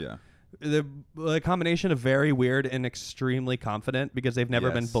 yeah. Yeah. The combination of very weird and extremely confident because they've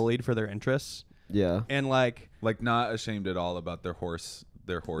never been Yes. bullied for their interests. Yeah. And like Like not ashamed at all about their horse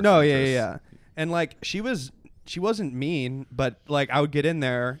no, interests. yeah. And like she wasn't mean, but like I would get in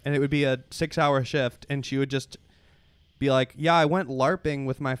there and it would be a 6-hour shift and she would just be like, yeah, I went LARPing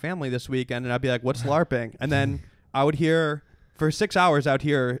with my family this weekend. And I'd be like, what's LARPing? And then I would hear for 6 hours out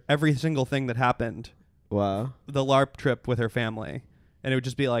here every single thing that happened, Wow. the LARP trip with her family. and it would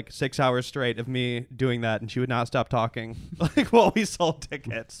just be like 6 hours straight of me doing that, and she would not stop talking like while we sold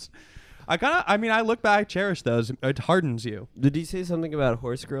tickets. I look back, cherish those. It hardens you. Did he say something about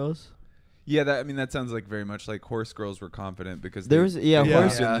horse girls? Yeah, that sounds like very much like horse girls were confident because horse.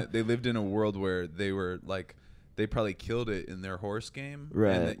 they lived in a world where they were like they probably killed it in their horse game,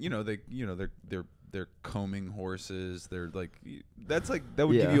 right? And they're combing horses. They're like that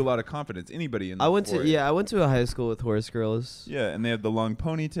would give you a lot of confidence. Anybody in the I went to a high school with horse girls. Yeah, and they have the long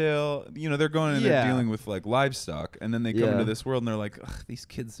ponytail. They're going and they're dealing with like livestock, and then they come into this world and they're like, these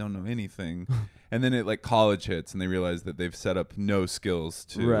kids don't know anything. And then it like college hits and they realize that they've set up no skills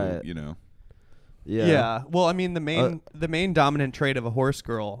to Yeah. Well, I mean, the main dominant trait of a horse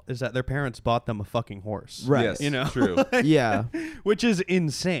girl is that their parents bought them a fucking horse. Right. Yes, true. Yeah. Which is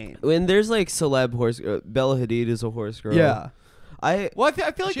insane. When there's like celeb horse, Bella Hadid is a horse girl. Yeah. I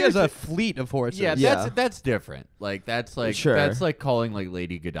feel like she has a fleet of horses. Yeah, that's different. Like that's like Sure. that's like calling like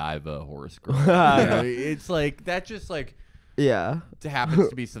Lady Godiva a horse girl. It's like that just like yeah. it happens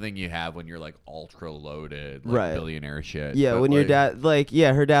to be something you have when you're like ultra loaded, like Right. billionaire shit. Yeah, But, when like, your dad, like,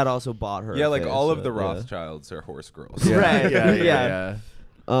 her dad also bought her. Yeah, a like thing, all so, of the yeah. Rothschilds are horse girls. Yeah, Right, yeah.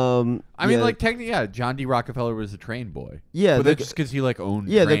 I mean, yeah. like technically, John D. Rockefeller was a train boy. Yeah, but the- that's just because he like owned.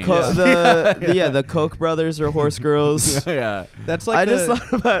 Yeah, trains. the Koch brothers are horse girls. Yeah, That's like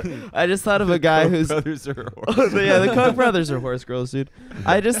I just thought of a guy who's brothers are horse. the Koch brothers are horse girls, dude.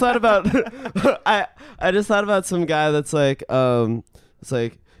 I just thought about I just thought about some guy that's like it's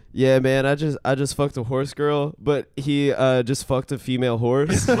like, yeah, man, I just fucked a horse girl, but he just fucked a female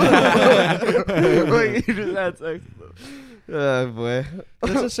horse. Like he just had sex. Oh boy.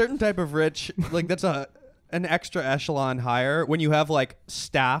 There's a certain type of rich, like that's an extra echelon higher when you have like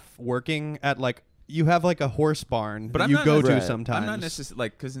staff working at like you have like a horse barn But that I'm you not go to right. sometimes. I'm not necessarily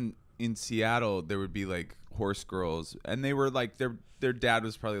like because in Seattle there would be like horse girls, and they were like their dad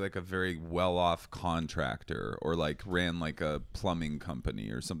was probably like a very well off contractor or like ran like a plumbing company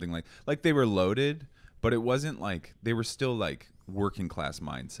or something like they were loaded, but it wasn't like they were still like working class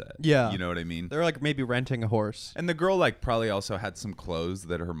mindset. Yeah. You know what I mean? They're like maybe renting a horse. And the girl like probably also had some clothes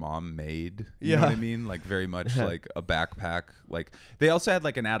that her mom made. You know Yeah. what I mean? Like very much like a backpack. Like they also had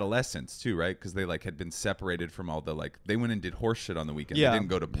like an adolescence too, right? Because they like had been separated from all the like they went and did horse shit on the weekend. Yeah. They didn't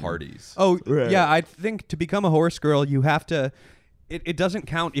go to parties. Oh, Right. yeah. I think to become a horse girl, you have to. It doesn't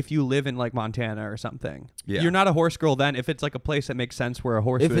count if you live in like Montana or something. Yeah. You're not a horse girl then if it's like a place that makes sense where a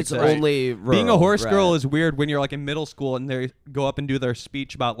horse If would it's exist. only Being a rural, horse girl right. is weird when you're like in middle school and they go up and do their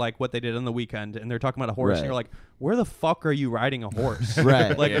speech about like what they did on the weekend and they're talking about a horse and Right. you're like, where the fuck are you riding a horse?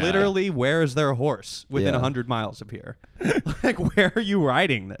 Right. Like Yeah. literally, where is there a horse within Yeah. 100 miles of here? Like, where are you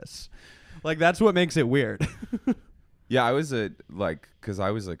riding this? Like, that's what makes it weird. Yeah, I was because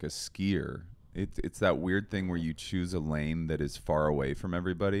I was like a skier. It's that weird thing where you choose a lane that is far away from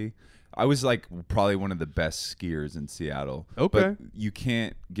everybody. I was like probably one of the best skiers in Seattle. Okay. But you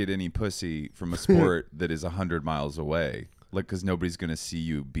can't get any pussy from a sport that is 100 miles away. Like, because nobody's going to see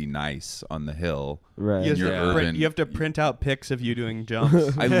you be nice on the hill. Right. You have, You're to urban. print, you have to print out pics of you doing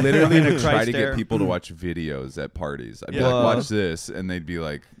jumps. I literally In a would try Christ to get air. people to watch videos at parties. I'd be Yeah. like, watch this. And they'd be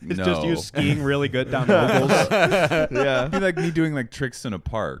like, It's no. just you skiing really good down moguls. Yeah. It'd be like me doing like tricks in a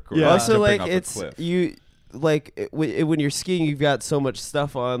park. Or Yeah. Also, jumping like off it's a cliff. you, like when you're skiing, you've got so much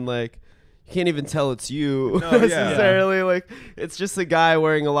stuff on, like. You can't even tell it's you No, yeah. necessarily. Like it's just a guy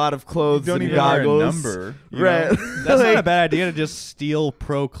wearing a lot of clothes don't and even wear a goggles. number. you Right. know? That's Like, not a bad idea to just steal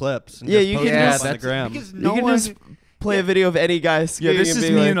pro clips. And Yeah, just you post can them just- up on the gram. because you no can one. just play a video of any guy skiing. Yeah, this and is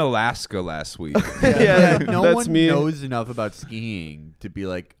be me like, in Alaska last week. Yeah, no that's one me. knows enough about skiing to be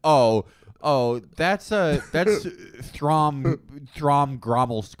like, oh, that's Throm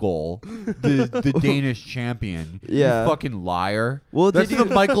Grommelskull, the Danish champion. Yeah. You fucking liar. Well, That's did the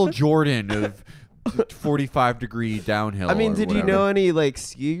you- Michael Jordan of 45-degree downhill. I mean, or did you whatever. know any like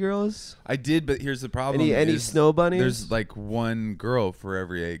ski girls? I did, but here's the problem. Any is snow bunnies? There's like one girl for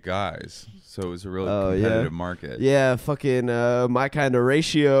every 8 guys. So it was a really Oh, yeah. competitive market. Yeah, fucking my kind of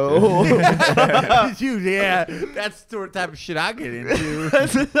ratio. Dude, yeah, that's the type of shit I get into.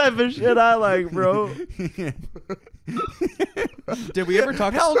 That's the type of shit I like, bro. Did we ever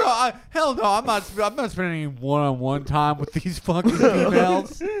talk? Hell no! I'm not spending any one-on-one time with these fucking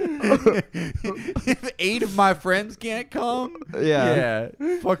females. If 8 of my friends can't come, Yeah.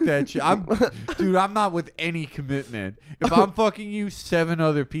 fuck that shit. I'm not with any commitment. If I'm fucking you, 7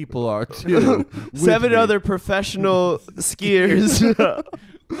 other people are too. with 7 me. other professional skiers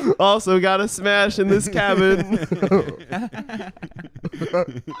also got a smash in this cabin.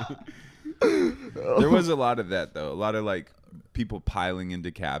 There was a lot of that though. A lot of like people piling into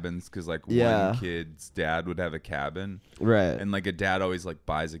cabins because like Yeah. one kid's dad would have a cabin, Right. and like a dad always like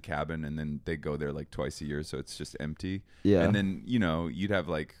buys a cabin and then they go there like twice a year, so it's just empty. Yeah. And then you'd have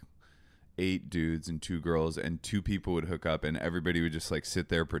like 8 dudes and 2 girls, and 2 people would hook up, and everybody would just like sit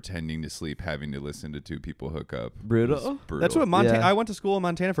there pretending to sleep, having to listen to 2 people hook up. Brutal. It was brutal. That's what Montana. Yeah. I went to school in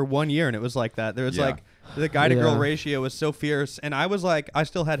Montana for 1 year, and it was like that. There was Yeah. like the guy to girl Yeah. ratio was so fierce, and I was like, I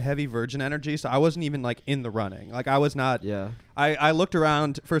still had heavy virgin energy, so I wasn't even like in the running. Like I was not. Yeah. I looked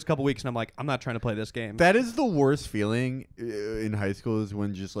around first couple weeks, and I'm like, I'm not trying to play this game. That is the worst feeling in high school is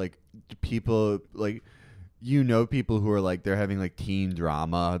when just like people like people who are like they're having like teen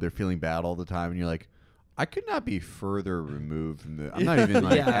drama, they're feeling bad all the time, and you're like, I could not be further removed from the. I'm not even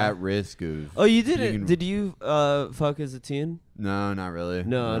like Yeah. at risk of. Oh, you didn't? being- Did you fuck as a teen? No, not really.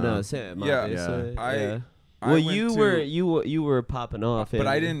 No, Sam. Yeah. Obviously. I- yeah. I Well, went you to- were you were popping off, but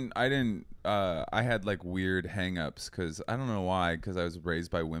I Andy. didn't. I had like weird hang-ups because I don't know why, because I was raised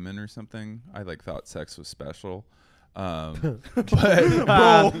by women or something. I like thought sex was special. But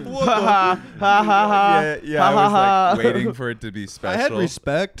Ha ha ha. yeah, I was like waiting for it to be I special. had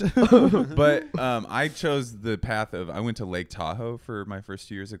respect. But I chose the path of I went to Lake Tahoe for my first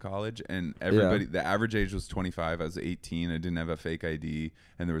 2 years of college, and everybody the average age was 25. I was 18. I didn't have a fake ID,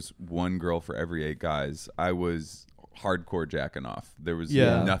 and there was one girl for every 8 guys. I was hardcore jacking off. There was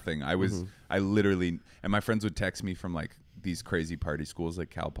Yeah. nothing. I was I literally, and my friends would text me from like these crazy party schools like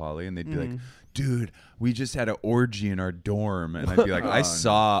Cal Poly, and they'd be like, dude, we just had an orgy in our dorm, and I'd be like, I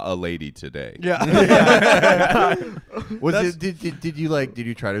saw a lady today. yeah. Was it? Did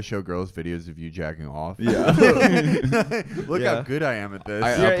you try to show girls videos of you jacking off? Yeah. Look Yeah. how good I am at this.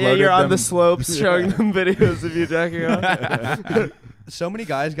 I Yeah, uploaded you're on them. the slopes showing them videos of you jacking off. So many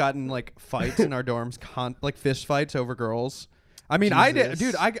guys got in like fights in our dorms, like fist fights over girls. I mean, I did,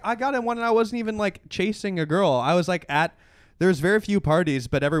 dude. I got in one, and I wasn't even like chasing a girl. I was like there's very few parties,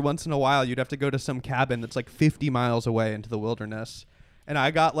 but every once in a while you'd have to go to some cabin that's like 50 miles away into the wilderness. And I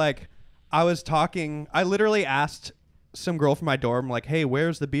got like, I literally asked some girl from my dorm, like, hey,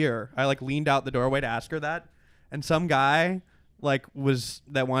 where's the beer? I like leaned out the doorway to ask her that. And some guy like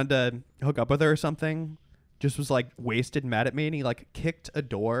that wanted to hook up with her or something just was like wasted, mad at me. And he like kicked a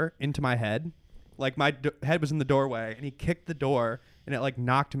door into my head. Like my head was in the doorway, and he kicked the door, and it like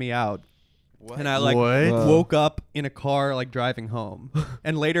knocked me out. What? And I like What? woke up in a car like driving home.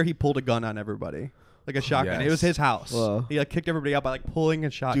 And later he pulled a gun on everybody. Like a shotgun. It was Yes. his house. Whoa. He like kicked everybody out by like pulling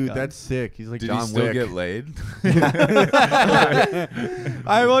a shotgun. Dude, that's sick. He's like Did John you still Wick. get laid?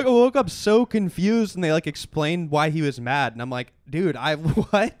 I like woke up so confused, and they like explained why he was mad, and I'm like, dude,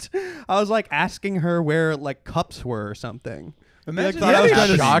 what? I was like asking her where like cups were or something. Imagine thought I was that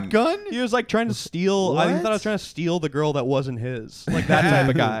trying to happening. shotgun. He was like trying to steal. I thought I was trying to steal the girl that wasn't his. Like that type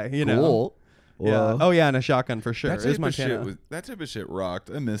of guy, you know. Cool. Yeah. Whoa. Oh yeah, and a shotgun for sure. That It was type of shit Montana. that type of shit rocked.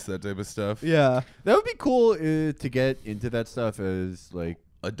 I miss that type of stuff. Yeah. That would be cool to get into that stuff as like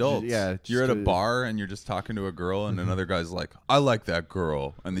Adults. Yeah, You're at just a to- bar and you're just talking to a girl, and another guy's like, I like that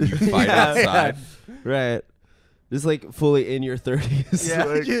girl. And then you fight outside. Right. Just like fully in your 30s. Yeah,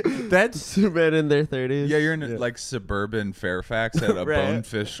 Like, that's two men in their 30s. Yeah, you're in like suburban Fairfax at a Right.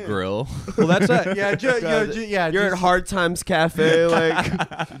 Bonefish Grill. Well, that's a You're at Hard Times Cafe. Like,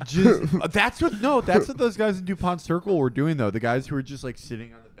 that's what those guys in DuPont Circle were doing though. The guys who were just like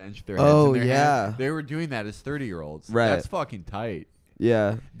sitting on the bench with their heads Oh, in their yeah. hands, they were doing that as 30-year-olds. Right. That's fucking tight.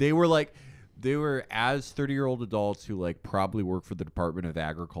 yeah. They were as 30-year-old adults who like probably work for the Department of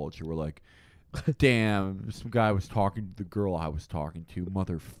Agriculture were like, damn, some guy was talking to the girl I was talking to,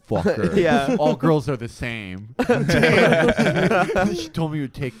 motherfucker. Yeah. All girls are the same. Damn. She told me it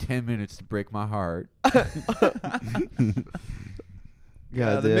would take 10 minutes to break my heart.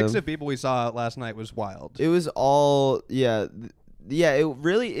 the mix of people we saw last night was wild. It was all it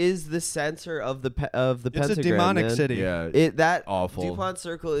really is the center of the It's pentagram. a demonic man. city. Yeah. That Awful. DuPont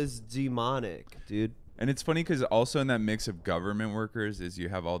Circle is demonic, dude. And it's funny because also in that mix of government workers is you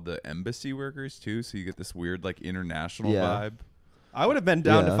have all the embassy workers too, so you get this weird like international Yeah. vibe. I would have been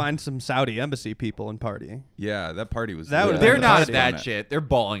down to Yeah. find some Saudi embassy people and party. Yeah, that party was. That lit. would've They're been not awesome. at that shit. They're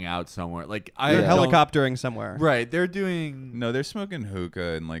balling out somewhere. Like They're Yeah. helicoptering somewhere. Right. They're doing. No, they're smoking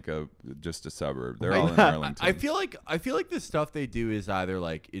hookah in like just a suburb. They're all in Arlington. I feel like the stuff they do is either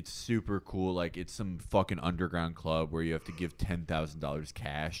like it's super cool, like it's some fucking underground club where you have to give $10,000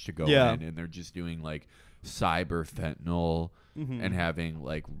 cash to go Yeah. in, and they're just doing like cyber fentanyl and having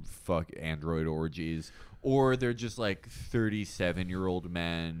like fuck android orgies, or they're just like 37-year-old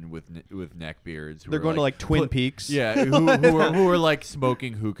men with neck beards. Who They're are, going to like Twin Peaks. yeah, who are like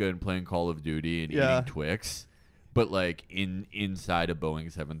smoking hookah and playing Call of Duty and Yeah. eating Twix. but like inside a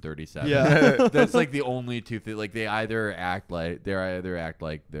Boeing 737. Yeah. That's like the only two things. Like they either act like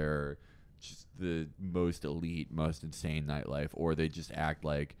they're just the most elite, most insane nightlife, or they just act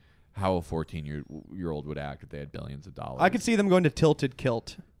like how a 14-year-old would act if they had billions of dollars. I could see them going to Tilted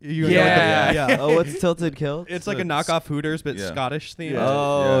Kilt. You know, Yeah. Oh, what's Tilted Kilt? It's like a knockoff Hooters, but Scottish themed. Yeah.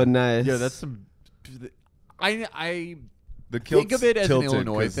 Oh, nice. Yeah, that's some. I The think of it as an tilted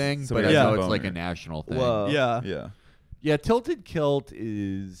Illinois 'cause thing, but somebody I has know a it's like a boner. national thing. Whoa. Yeah. Yeah. Yeah, Tilted Kilt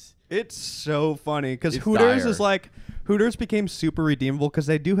is. It's so funny because It's Hooters dire. is like Hooters became super redeemable because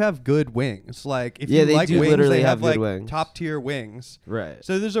they do have good wings. Like if Yeah, you they like do wings, literally they have have good like wings. top tier wings. Right.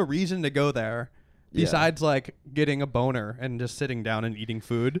 So there's a reason to go there. Yeah. Besides like getting a boner and just sitting down and eating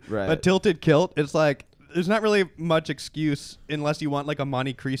food. Right. But Tilted Kilt, it's like there's not really much excuse unless you want like a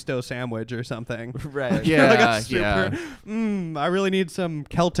Monte Cristo sandwich or something. Right. Yeah, Like a super, yeah. I really need some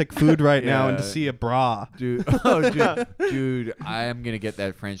Celtic food right now and to Yeah. see a bra. Dude, dude, I am gonna get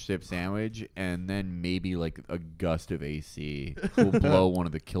that French dip sandwich, and then maybe like a gust of AC will blow one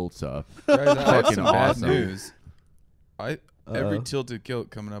of the kilts up. Guys, I have Fucking some bad awesome. news. Every Uh-oh. tilted kilt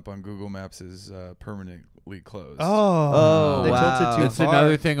coming up on Google Maps is permanently closed. Oh, they wow. tilted too That's far.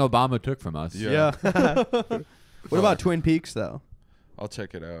 another thing Obama took from us. Yeah. Yeah. What about Twin Peaks though? I'll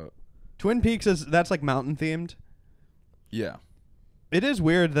check it out. Twin Peaks that's like mountain themed. Yeah. It is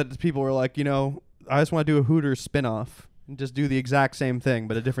weird that people were like, I just want to do a Hooters spinoff and just do the exact same thing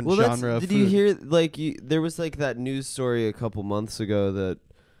but a different genre of did food. you hear like there was like that news story a couple months ago that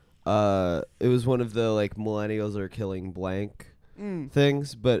it was one of the like millennials are killing blank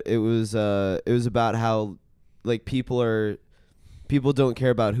things, but it was about how like people don't care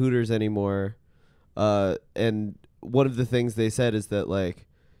about Hooters anymore, and one of the things they said is that like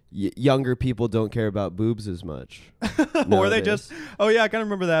younger people don't care about boobs as much. Or they nowadays. just I kind of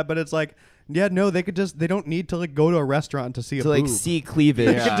remember that, but it's like they don't need to like go to a restaurant to see a to like boob. see cleavage.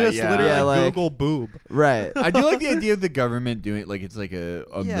 They could just literally Yeah, like- Google boob. Right. I do like the idea of the government doing like it's like a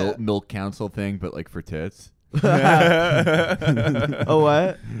Yeah. milk council thing, but like for tits. Oh,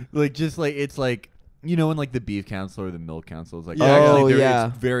 what? Like just like it's like in like the beef council or the milk council is like Yeah. actually Oh, they're- yeah.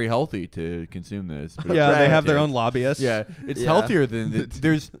 it's very healthy to consume this. But Yeah, it's they for have their tits. own lobbyists. Yeah, it's Yeah. healthier than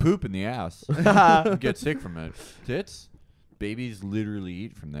there's poop in the ass. You get sick from it. Tits, babies literally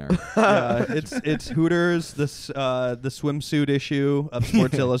eat from there. Yeah, it's Hooters, the swimsuit issue of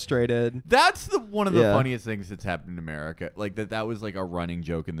Sports Illustrated. That's one of the Yeah. funniest things that's happened in America. Like that was like a running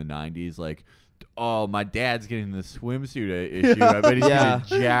joke in the 90s. Like, oh, my dad's getting the swimsuit issue. I bet he's Yeah.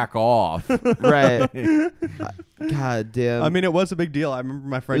 gonna jack off. Right. God damn. I mean, it was a big deal. I remember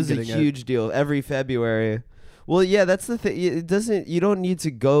my it friend was a getting huge deal every February. Well, yeah, that's the thing. You don't need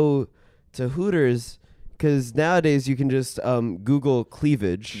to go to Hooters because nowadays you can just Google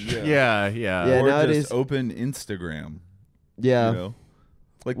cleavage. Yeah. Yeah, or nowadays- just open Instagram. Yeah. You know?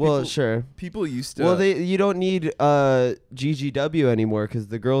 Like Well, sure. people used to. Well, you don't need GGW anymore because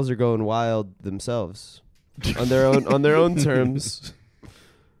the girls are going wild themselves on their own terms.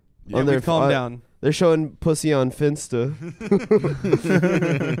 Yeah, on their Calm down. They're showing pussy on Finsta.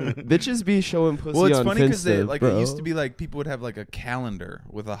 Bitches be showing pussy Well, it's on funny because Finsta, like bro. it used to be like people would have like a calendar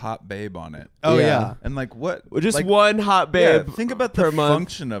with a hot babe on it, Oh Yeah. yeah. and like what? Well, just like, one hot babe. Yeah, think about per the month.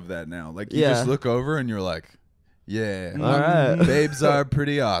 function of that now. Like you Yeah. just look over and you're like, yeah, All right. babes are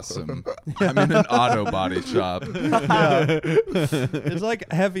pretty awesome. I'm in an auto body shop. It's like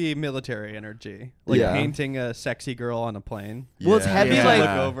heavy military energy, like Yeah. painting a sexy girl on a plane. Well, it's heavy, You like- look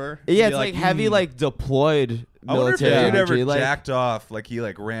over. Yeah, and it's be like heavy, "Mm." like deployed I wonder if military you'd ever energy. Like, jacked off, like he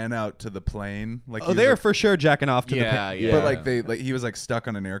like ran out to the plane, like Oh, he was, they are like, for sure jacking off to Yeah, the. yeah. but like he was like stuck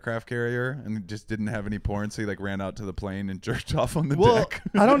on an aircraft carrier and just didn't have any porn, so he like ran out to the plane and jerked off on the Well, deck.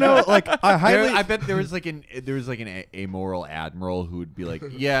 I don't know. Like I highly. I bet there was like an amoral admiral who would be like,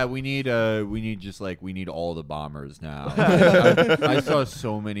 yeah, we need all the bombers now. I saw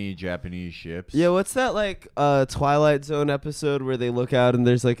so many Japanese ships. yeah, what's that like Twilight Zone episode where they look out and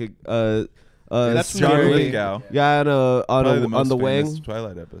there's like a that's John scary. Lithgow, guy on probably the on most the famous wing?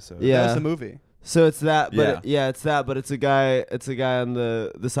 Twilight episode. Yeah. That was the movie. So it's that, but Yeah. it's that, but it's a guy on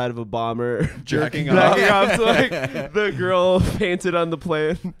the side of a bomber Jerking jacking off. off to like the girl painted on the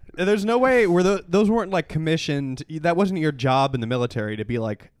plane. There's no way where those weren't like commissioned. That wasn't your job in the military to be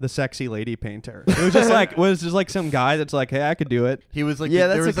like the sexy lady painter. It was just like some guy that's like, hey, I could do it. He was like, Yeah,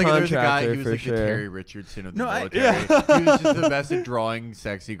 there that's was a there was a guy. contractor He was for like sure. the Terry Richardson of the No, military. He was just the best at drawing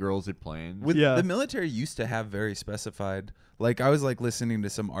sexy girls at planes. With Yeah. the military used to have very specified. Like I was like listening to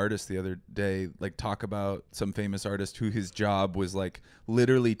some artist the other day, like talk about some famous artist who his job was like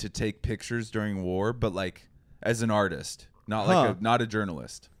literally to take pictures during war, but like as an artist, not Huh. not a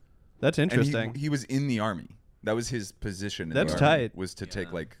journalist. That's And interesting. he was in the army. That was his position. In That's the army, tight. Was to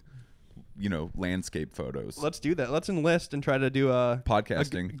take like, landscape photos. Let's do that. Let's enlist and try to do a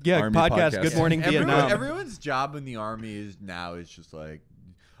Podcasting. Army podcast. Good morning, Vietnam. Everyone's job in the army is just like,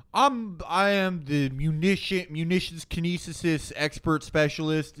 I am the munitions kinesis expert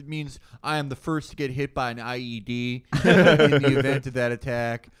specialist. It means I am the first to get hit by an IED in the event of that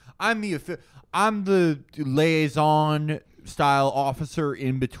attack. I'm the liaison style officer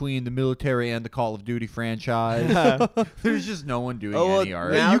in between the military and the Call of Duty franchise. There's just no one doing any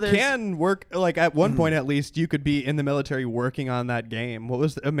art. now You there's- can work, like, at one point at least, you could be in the military working on that game. What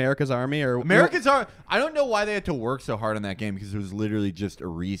was America's Army? Americans are. I don't know why they had to work so hard on that game because it was literally just a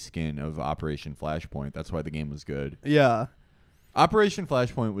reskin of Operation Flashpoint. That's why the game was good. Yeah. Operation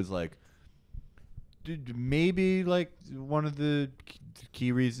Flashpoint was like, maybe like one of the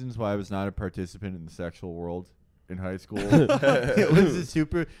key reasons why I was not a participant in the sexual world in high school.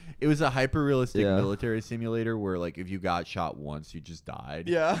 It was a hyper realistic military simulator where like if you got shot once, you just died.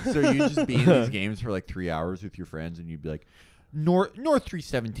 Yeah. So you just be in these games for like 3 hours with your friends, and you'd be like, North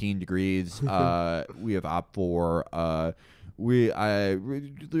 317 degrees. We have Op 4. We're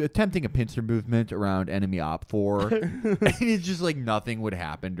attempting a pincer movement around enemy Op 4. And it's just like nothing would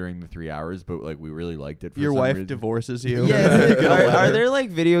happen during the 3 hours, but like we really liked it. For Your some wife reason. divorces you. Yeah. Are there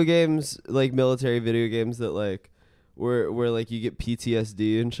like video games, like military video games that like where like you get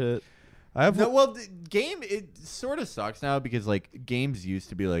PTSD and shit? I have. No, well, the game, it sort of sucks now because like games used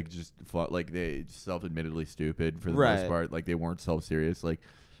to be like just like they self-admittedly stupid for the most part. Like they weren't self-serious. Like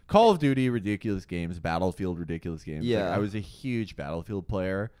Call of Duty, ridiculous games. Battlefield, ridiculous games. Yeah. Like, I was a huge Battlefield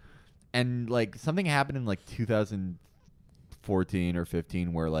player, and like something happened in like 2014 or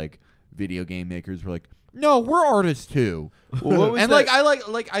 15 where like video game makers were like, no, we're artists too. Well, what was and that?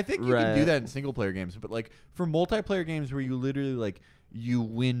 I think you can do that in single player games, but like for multiplayer games where you literally like you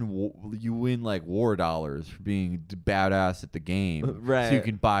win like war dollars for being badass at the game, Right. So you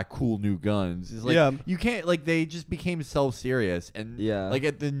can buy cool new guns. It's like you can't like they just became self-serious, and like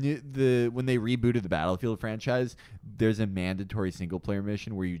at the when they rebooted the Battlefield franchise, there's a mandatory single player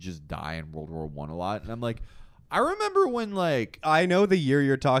mission where you just die in World War I a lot, and I'm like, I remember when like I know the year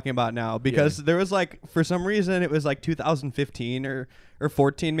you're talking about now because there was like for some reason it was like 2015 or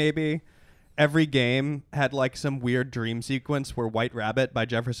 14 maybe. Every game had like some weird dream sequence where White Rabbit by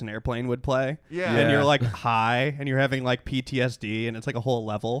Jefferson Airplane would play. Yeah. And you're like high and you're having like PTSD and it's like a whole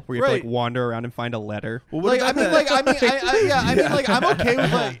level where you have to like wander around and find a letter. Well, like I mean like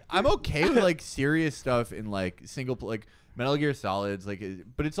I'm okay with like serious stuff in like single like Metal Gear Solids, like,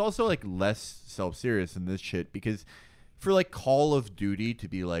 but it's also like less self-serious than this shit because for like Call of Duty to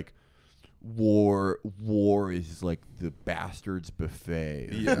be like war is like the bastard's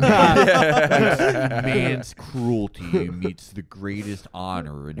buffet. Man's cruelty meets the greatest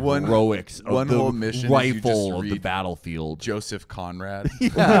honor and heroics of the whole mission rifle of the battlefield. Joseph Conrad.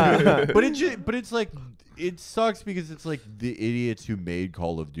 But it's like it sucks because it's like the idiots who made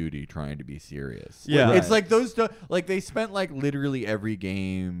Call of Duty trying to be serious. Yeah. It's like those like they spent like literally every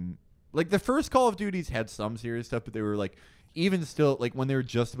game. Like the first Call of Duties had some serious stuff, but they were like even still like when they were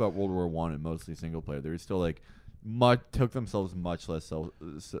just about World War I and mostly single player, they were still like took themselves much less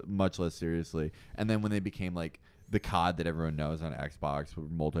seriously. And then when they became like the COD that everyone knows on Xbox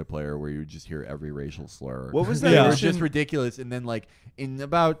with multiplayer, where you just hear every racial slur, What was that? They were mission? just ridiculous. And then like in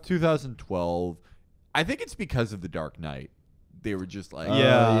about 2012, I think it's because of The Dark Knight, they were just like,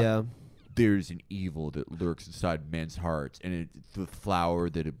 yeah. there's an evil that lurks inside men's hearts, and the flower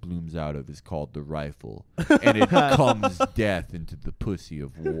that it blooms out of is called the rifle, and it comes death into the pussy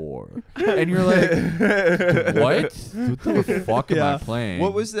of war. And you're like, what the fuck am I playing?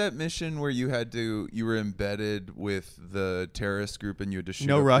 What was that mission where you were embedded with the terrorist group and you had to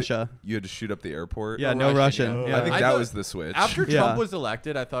shoot Russia. You had to shoot up the airport? Yeah, no Russian. Yeah. I think that was the switch. After Trump was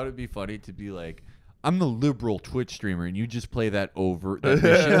elected, I thought it'd be funny to be like, I'm the liberal Twitch streamer, and you just play that mission.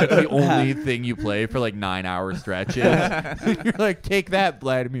 That's the only thing you play for like 9-hour stretches. You're like, take that,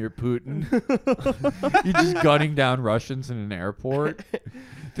 Vladimir Putin. You're just gunning down Russians in an airport.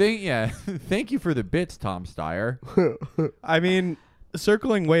 Thank you for the bits, Tom Steyer. I mean,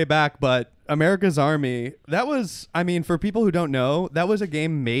 circling way back, but America's Army, that was, I mean, for people who don't know, that was a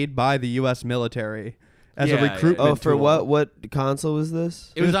game made by the U.S. military as a recruitment Oh, for tool. what console was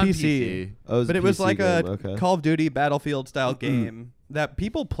this? It was on PC. Oh, But it was like a Call of Duty Battlefield style Mm-hmm. game that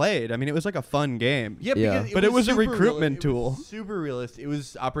people played. I mean, it was like a fun game. Yeah, Yeah. because But it was a super recruitment it tool. was super realistic. It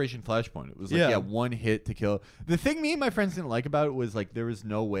was Operation Flashpoint. It was like one hit to kill. The thing me and my friends didn't like about it was like there was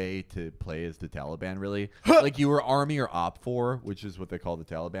no way to play as the Taliban really. Like you were Army or Op 4, which is what they call the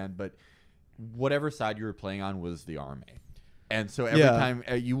Taliban, but whatever side you were playing on was the Army. And so every time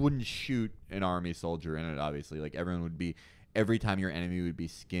you wouldn't shoot an army soldier in it, obviously. Like everyone would be, every time your enemy would be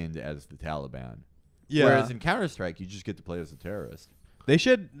skinned as the Taliban. Yeah. Whereas in Counter-Strike, you just get to play as a terrorist. They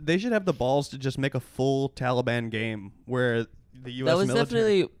should have the balls to just make a full Taliban game where the U.S. That was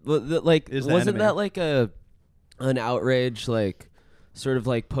military definitely like is the wasn't enemy. that like an outrage like sort of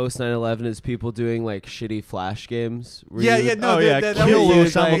like post 9/11 is people doing like shitty flash games? Where you would- no, that kill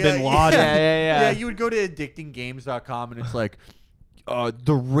was- Osama bin Laden. Yeah. You would go to addictinggames.com and it's like,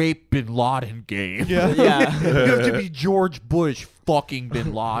 the rape bin Laden game. Yeah. Yeah. You have to be George Bush fucking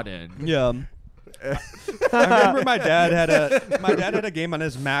bin Laden. Yeah. I remember my dad had a game on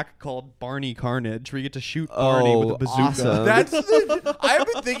his Mac called Barney Carnage, where you get to shoot Barney with a bazooka. Awesome. I've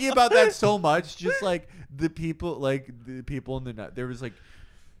been thinking about that so much. Just like the people in the there was like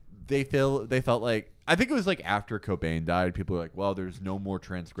they felt like, I think it was like after Cobain died, people were like, well, there's no more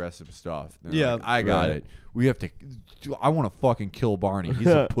transgressive stuff. And they're Yeah, like, I got right. it. We have to. I want to fucking kill Barney. He's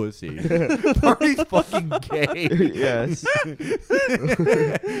a pussy. Barney's fucking gay. Yes.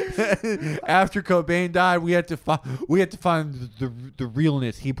 After Cobain died, we had to find the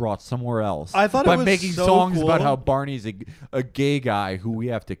realness he brought somewhere else. I thought it by was making so songs cool. about how Barney's a gay guy who we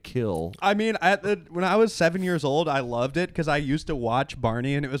have to kill. I mean, when I was 7 years old, I loved it because I used to watch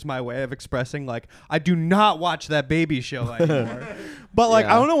Barney, and it was my way of expressing, like, I do not watch that baby show anymore. But, like,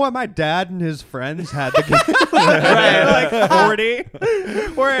 Yeah. I don't know why my dad and his friends had the game. Right, like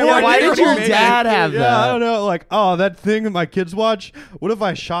 40. Why did your dad have Yeah, that? I don't know. Like, oh, that thing that my kids watch. What if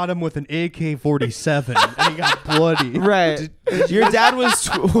I shot him with an AK-47 and he got bloody? Right. Your dad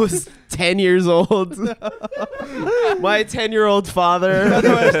was 10 years old. My 10-year-old father.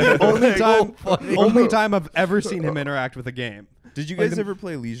 Only time I've ever seen him interact with a game. Did you Like guys the- ever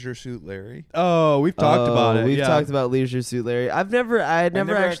play Leisure Suit Larry? Oh, we've talked about it. We've yeah. talked about Leisure Suit Larry. I had never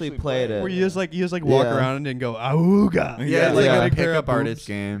actually played it. Where you just walk Yeah. around and go auga. Yeah, it's like a like a big pickup artist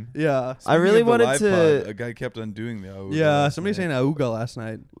game. Yeah. I really Speaking of the wanted live to. pod, a guy kept on doing the Yeah, somebody saying auga last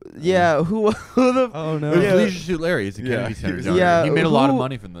night. Yeah, who the Oh no. It was Yeah. Leisure Suit Larry. He's a Kennedy Center donor. Yeah, He made a lot of who-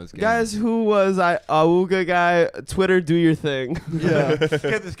 money from those games. guys? Who was Auga guy? Twitter, do your thing. Yeah.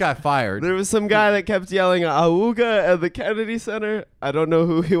 Get this guy fired. There was some guy that kept yelling Auga at the Kennedy Center. I don't know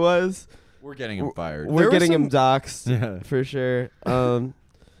who he was. We're getting him fired. We're was getting some- him doxxed Yeah. for sure.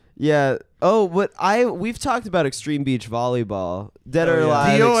 Yeah. Oh, we've talked about Extreme Beach Volleyball, Dead or Oh, yeah.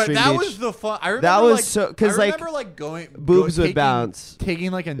 Alive. Dio, Extreme that Beach. was the fun. I remember That was like, so- 'cause, I like, remember like going boobs would taking, bounce.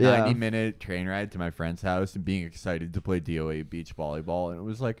 taking like a Yeah. 90-minute train ride to my friend's house and being excited to play DOA beach volleyball, and it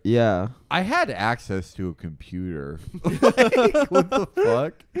was like Yeah. I had access to a computer. Like, what the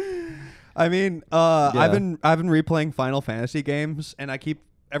fuck? I mean, I've been replaying Final Fantasy games, and I keep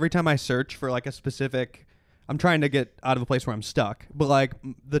every time I search for like a specific. I'm trying to get out of a place where I'm stuck, but like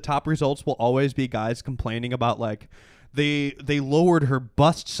the top results will always be guys complaining about like they lowered her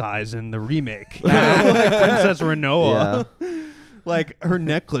bust size in the remake. You know? Like Princess Renoa. Like her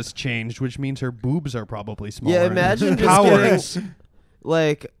necklace changed, which means her boobs are probably smaller. Yeah, imagine just Cowards. getting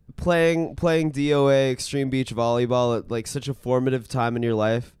like playing DOA Extreme Beach Volleyball at like such a formative time in your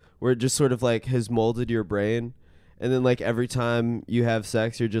life where it just sort of like has molded your brain. And then like every time you have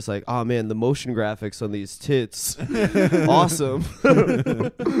sex, you're just like, oh man, the motion graphics on these tits, awesome.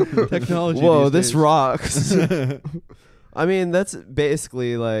 Technology. Whoa, these this days. rocks. I mean, that's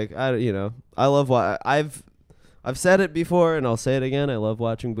basically like I love what I've said it before and I'll say it again. I love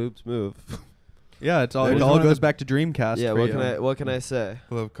watching boobs move. Yeah, it That was all one of goes the- back to Dreamcast. Yeah, for what you. can I say?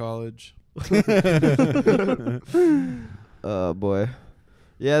 Love college. Oh boy.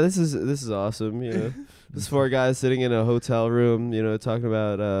 Yeah, this is awesome, you know. This 4 guys sitting in a hotel room, you know, talking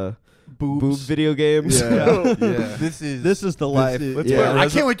about boob video games. Yeah. Yeah. This is the life. is- Let's Yeah. put it- I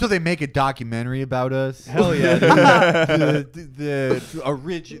can't wait till they make a documentary about us. Hell yeah, dude.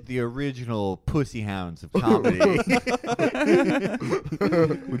 the original pussy hounds of comedy.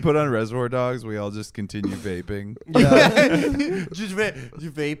 We put on Reservoir Dogs. We all just continue vaping. just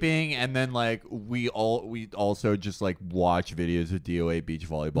vaping, and then like we also just like watch videos of DOA beach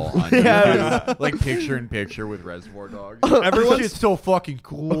volleyball on YouTube, like picture in picture with Reservoir Dogs. Everyone's- This shit's so fucking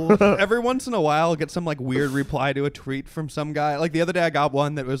cool. Every once in a while, I'll get some like weird reply to a tweet from some guy. Like the other day, I got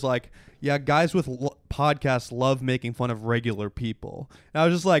one that was like, "Yeah, guys with podcasts love making fun of regular people." And I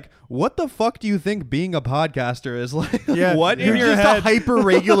was just like, "What the fuck do you think being a podcaster is like? What you're in your just head? a hyper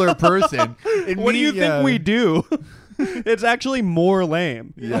regular person. And What do me, you think we do?" It's actually more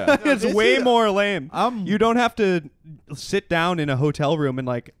lame. Yeah. It's way more lame. I'm- You don't have to sit down in a hotel room and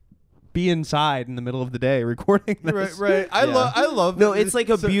like be inside in the middle of the day recording this. Right. I love. No, it's like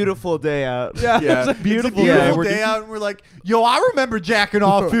a beautiful day out. Yeah, Yeah. it's a beautiful, Beautiful day. day out, and we're like, yo, I remember jacking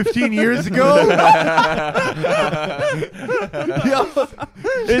off 15 years ago.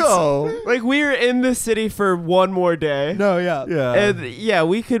 Yo. Like we were in the city for one more day. No, yeah. And yeah,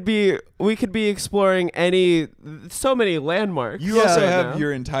 we could be exploring so many landmarks. You Yeah. also Right have now.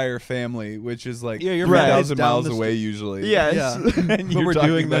 your entire family, which is like Yeah, your 3,000 family's down miles the away usually. Yes. Yeah. and But you're we're talking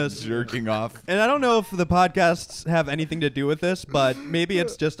doing about this. jerking off. And I don't know if the podcasts have anything to do with this, but maybe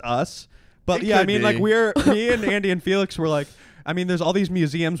it's just us. But It yeah, I could mean, be. like me and Andy and Felix were like, I mean, there's all these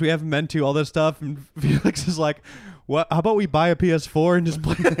museums we haven't been to, all this stuff, and Felix is like, "What? How about we buy a PS4 and just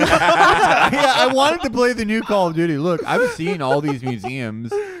play?" Yeah, I wanted to play the new Call of Duty. Look, I've seen all these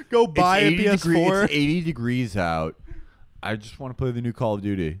museums. Go buy a PS4. It's 80 degrees out. I just want to play the new Call of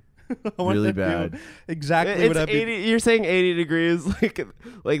Duty. I wanna Really do bad. Exactly It's what I'd 80. You're saying 80 degrees,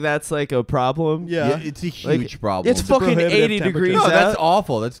 like that's like a problem. Yeah. It's a huge problem. It's a fucking prohibitive 80 temperature. degrees no, that's out.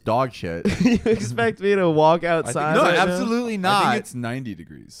 awful. That's dog shit. You expect me to walk outside? No, right now? absolutely I not. think it's 90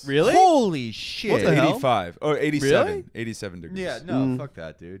 degrees. Really? Holy shit. What the hell? 85 or 87. Really? 87 degrees. Yeah, no, Mm. fuck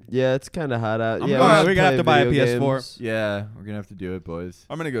that, dude. Yeah, it's kind of hot out. I'm yeah, gonna- should we're gonna have play to buy a video PS4. games. Yeah, we're gonna have to do it, boys.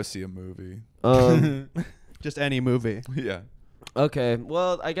 I'm going to go see a movie. Just any movie. Yeah. Okay,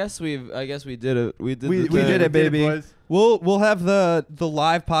 well, I guess we did it. We did. We the thing. did it, baby. boys. We'll have the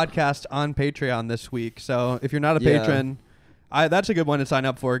live podcast on Patreon this week. So if you're not a Yeah. patron, that's a good one to sign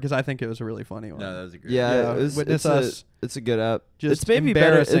up for because I think it was a really funny one. No, that was a great. Yeah, Yeah, it's witness us it's a good app. Just it's maybe better.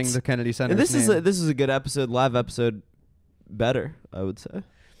 embarrassing It's- the Kennedy Center. and this is a good episode, live episode. Better, I would say.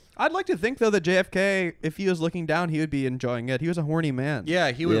 I'd like to think though that JFK, if he was looking down, he would be enjoying it. He was a horny man. Yeah,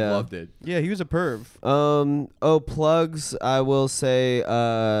 he would have Yeah. loved it. Yeah, he was a perv. Plugs. I will say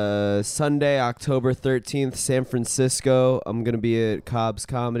Sunday, October 13th, San Francisco. I'm gonna be at Cobb's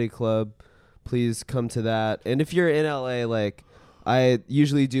Comedy Club. Please come to that. And if you're in LA, like I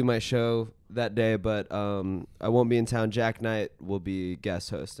usually do my show that day, but I won't be in town. Jack Knight will be guest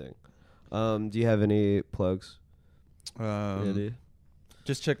hosting. Do you have any plugs, Andy?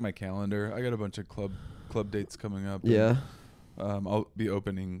 Just check my calendar. I got a bunch of club dates coming up. Yeah. I'll be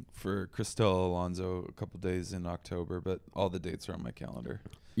opening for Christelle Alonso a couple days in October, but all the dates are on my calendar.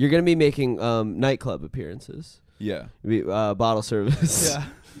 You're gonna be making nightclub appearances. Yeah. Bottle service. Yeah.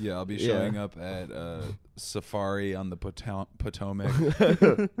 Yeah, I'll be Yeah. showing up at Safari on the Potomac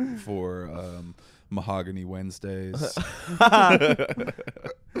for Mahogany Wednesdays.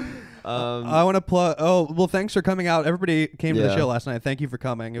 I want to plug. Oh, well, thanks for coming out. Everybody came to the Yeah. show last night. Thank you for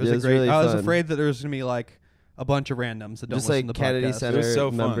coming. It was Yeah, a it was great. really I was fun. afraid that there was gonna be like a bunch of randoms that don't Just listen like to the Kennedy podcast. Center It was so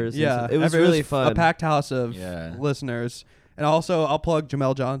fun. members. and Yeah, stuff. It was every- really fun. A packed house of Yeah. listeners, and also I'll plug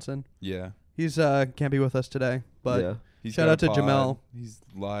Jamel Johnson. Yeah. He's can't be with us today, but yeah. He's Shout got out to a pod. Jamel. He's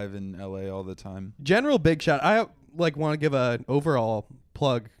live in LA all the time. general big shout. I want to give an overall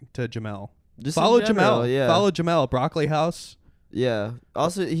plug to Jamel. Just Follow in general, Jamel. Yeah. Follow Jamel. Broccoli House. Yeah.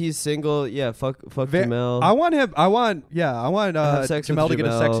 Also, he's single. Yeah. Fuck Ve- Jamel. I want him. I want Have sex with Jamel to get a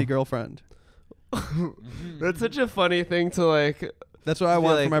Jamel. sexy girlfriend. That's such a funny thing to like. That's what I be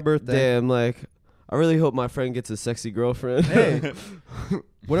want like, for my birthday. Damn. Like, I really hope my friend gets a sexy girlfriend. Hey,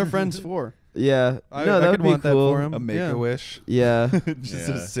 what are friends for? Yeah. I No, that could would be want that cool. for him. A Make-A-Wish. Yeah. Just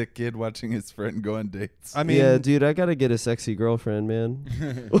Yeah. a sick kid watching his friend go on dates. I mean, Yeah, dude, I gotta get a sexy girlfriend, man.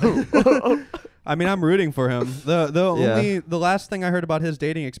 I mean, I'm rooting for him. The Yeah. only the last thing I heard about his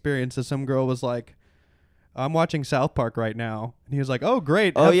dating experience is some girl was like, "I'm watching South Park right now," and he was like, "Oh,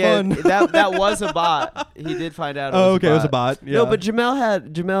 great, Oh have yeah, fun." that was a bot. He did find out. Oh, okay, it was a bot. Yeah. No, but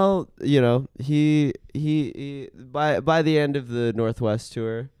Jamel, you know, he by the end of the Northwest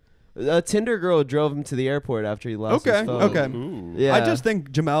tour, a Tinder girl drove him to the airport after he lost his Okay, phone. okay. Ooh. Yeah. I just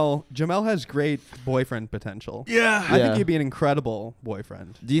think Jamel has great boyfriend potential. Yeah. I Yeah. think he'd be an incredible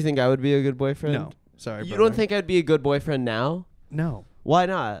boyfriend. Do you think I would be a good boyfriend? No, sorry. You brother. don't think I'd be a good boyfriend now? No, Why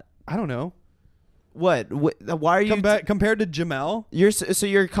not? I don't know. What? Why are you? Compared to Jamel,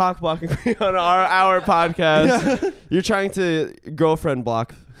 You're cock blocking me on our podcast. You're trying to girlfriend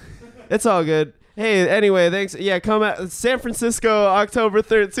block. It's all good. Hey, anyway, thanks. Yeah, come out San Francisco, October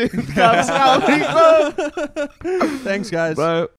 13th. Cops Comedy Club. thanks guys. Bye.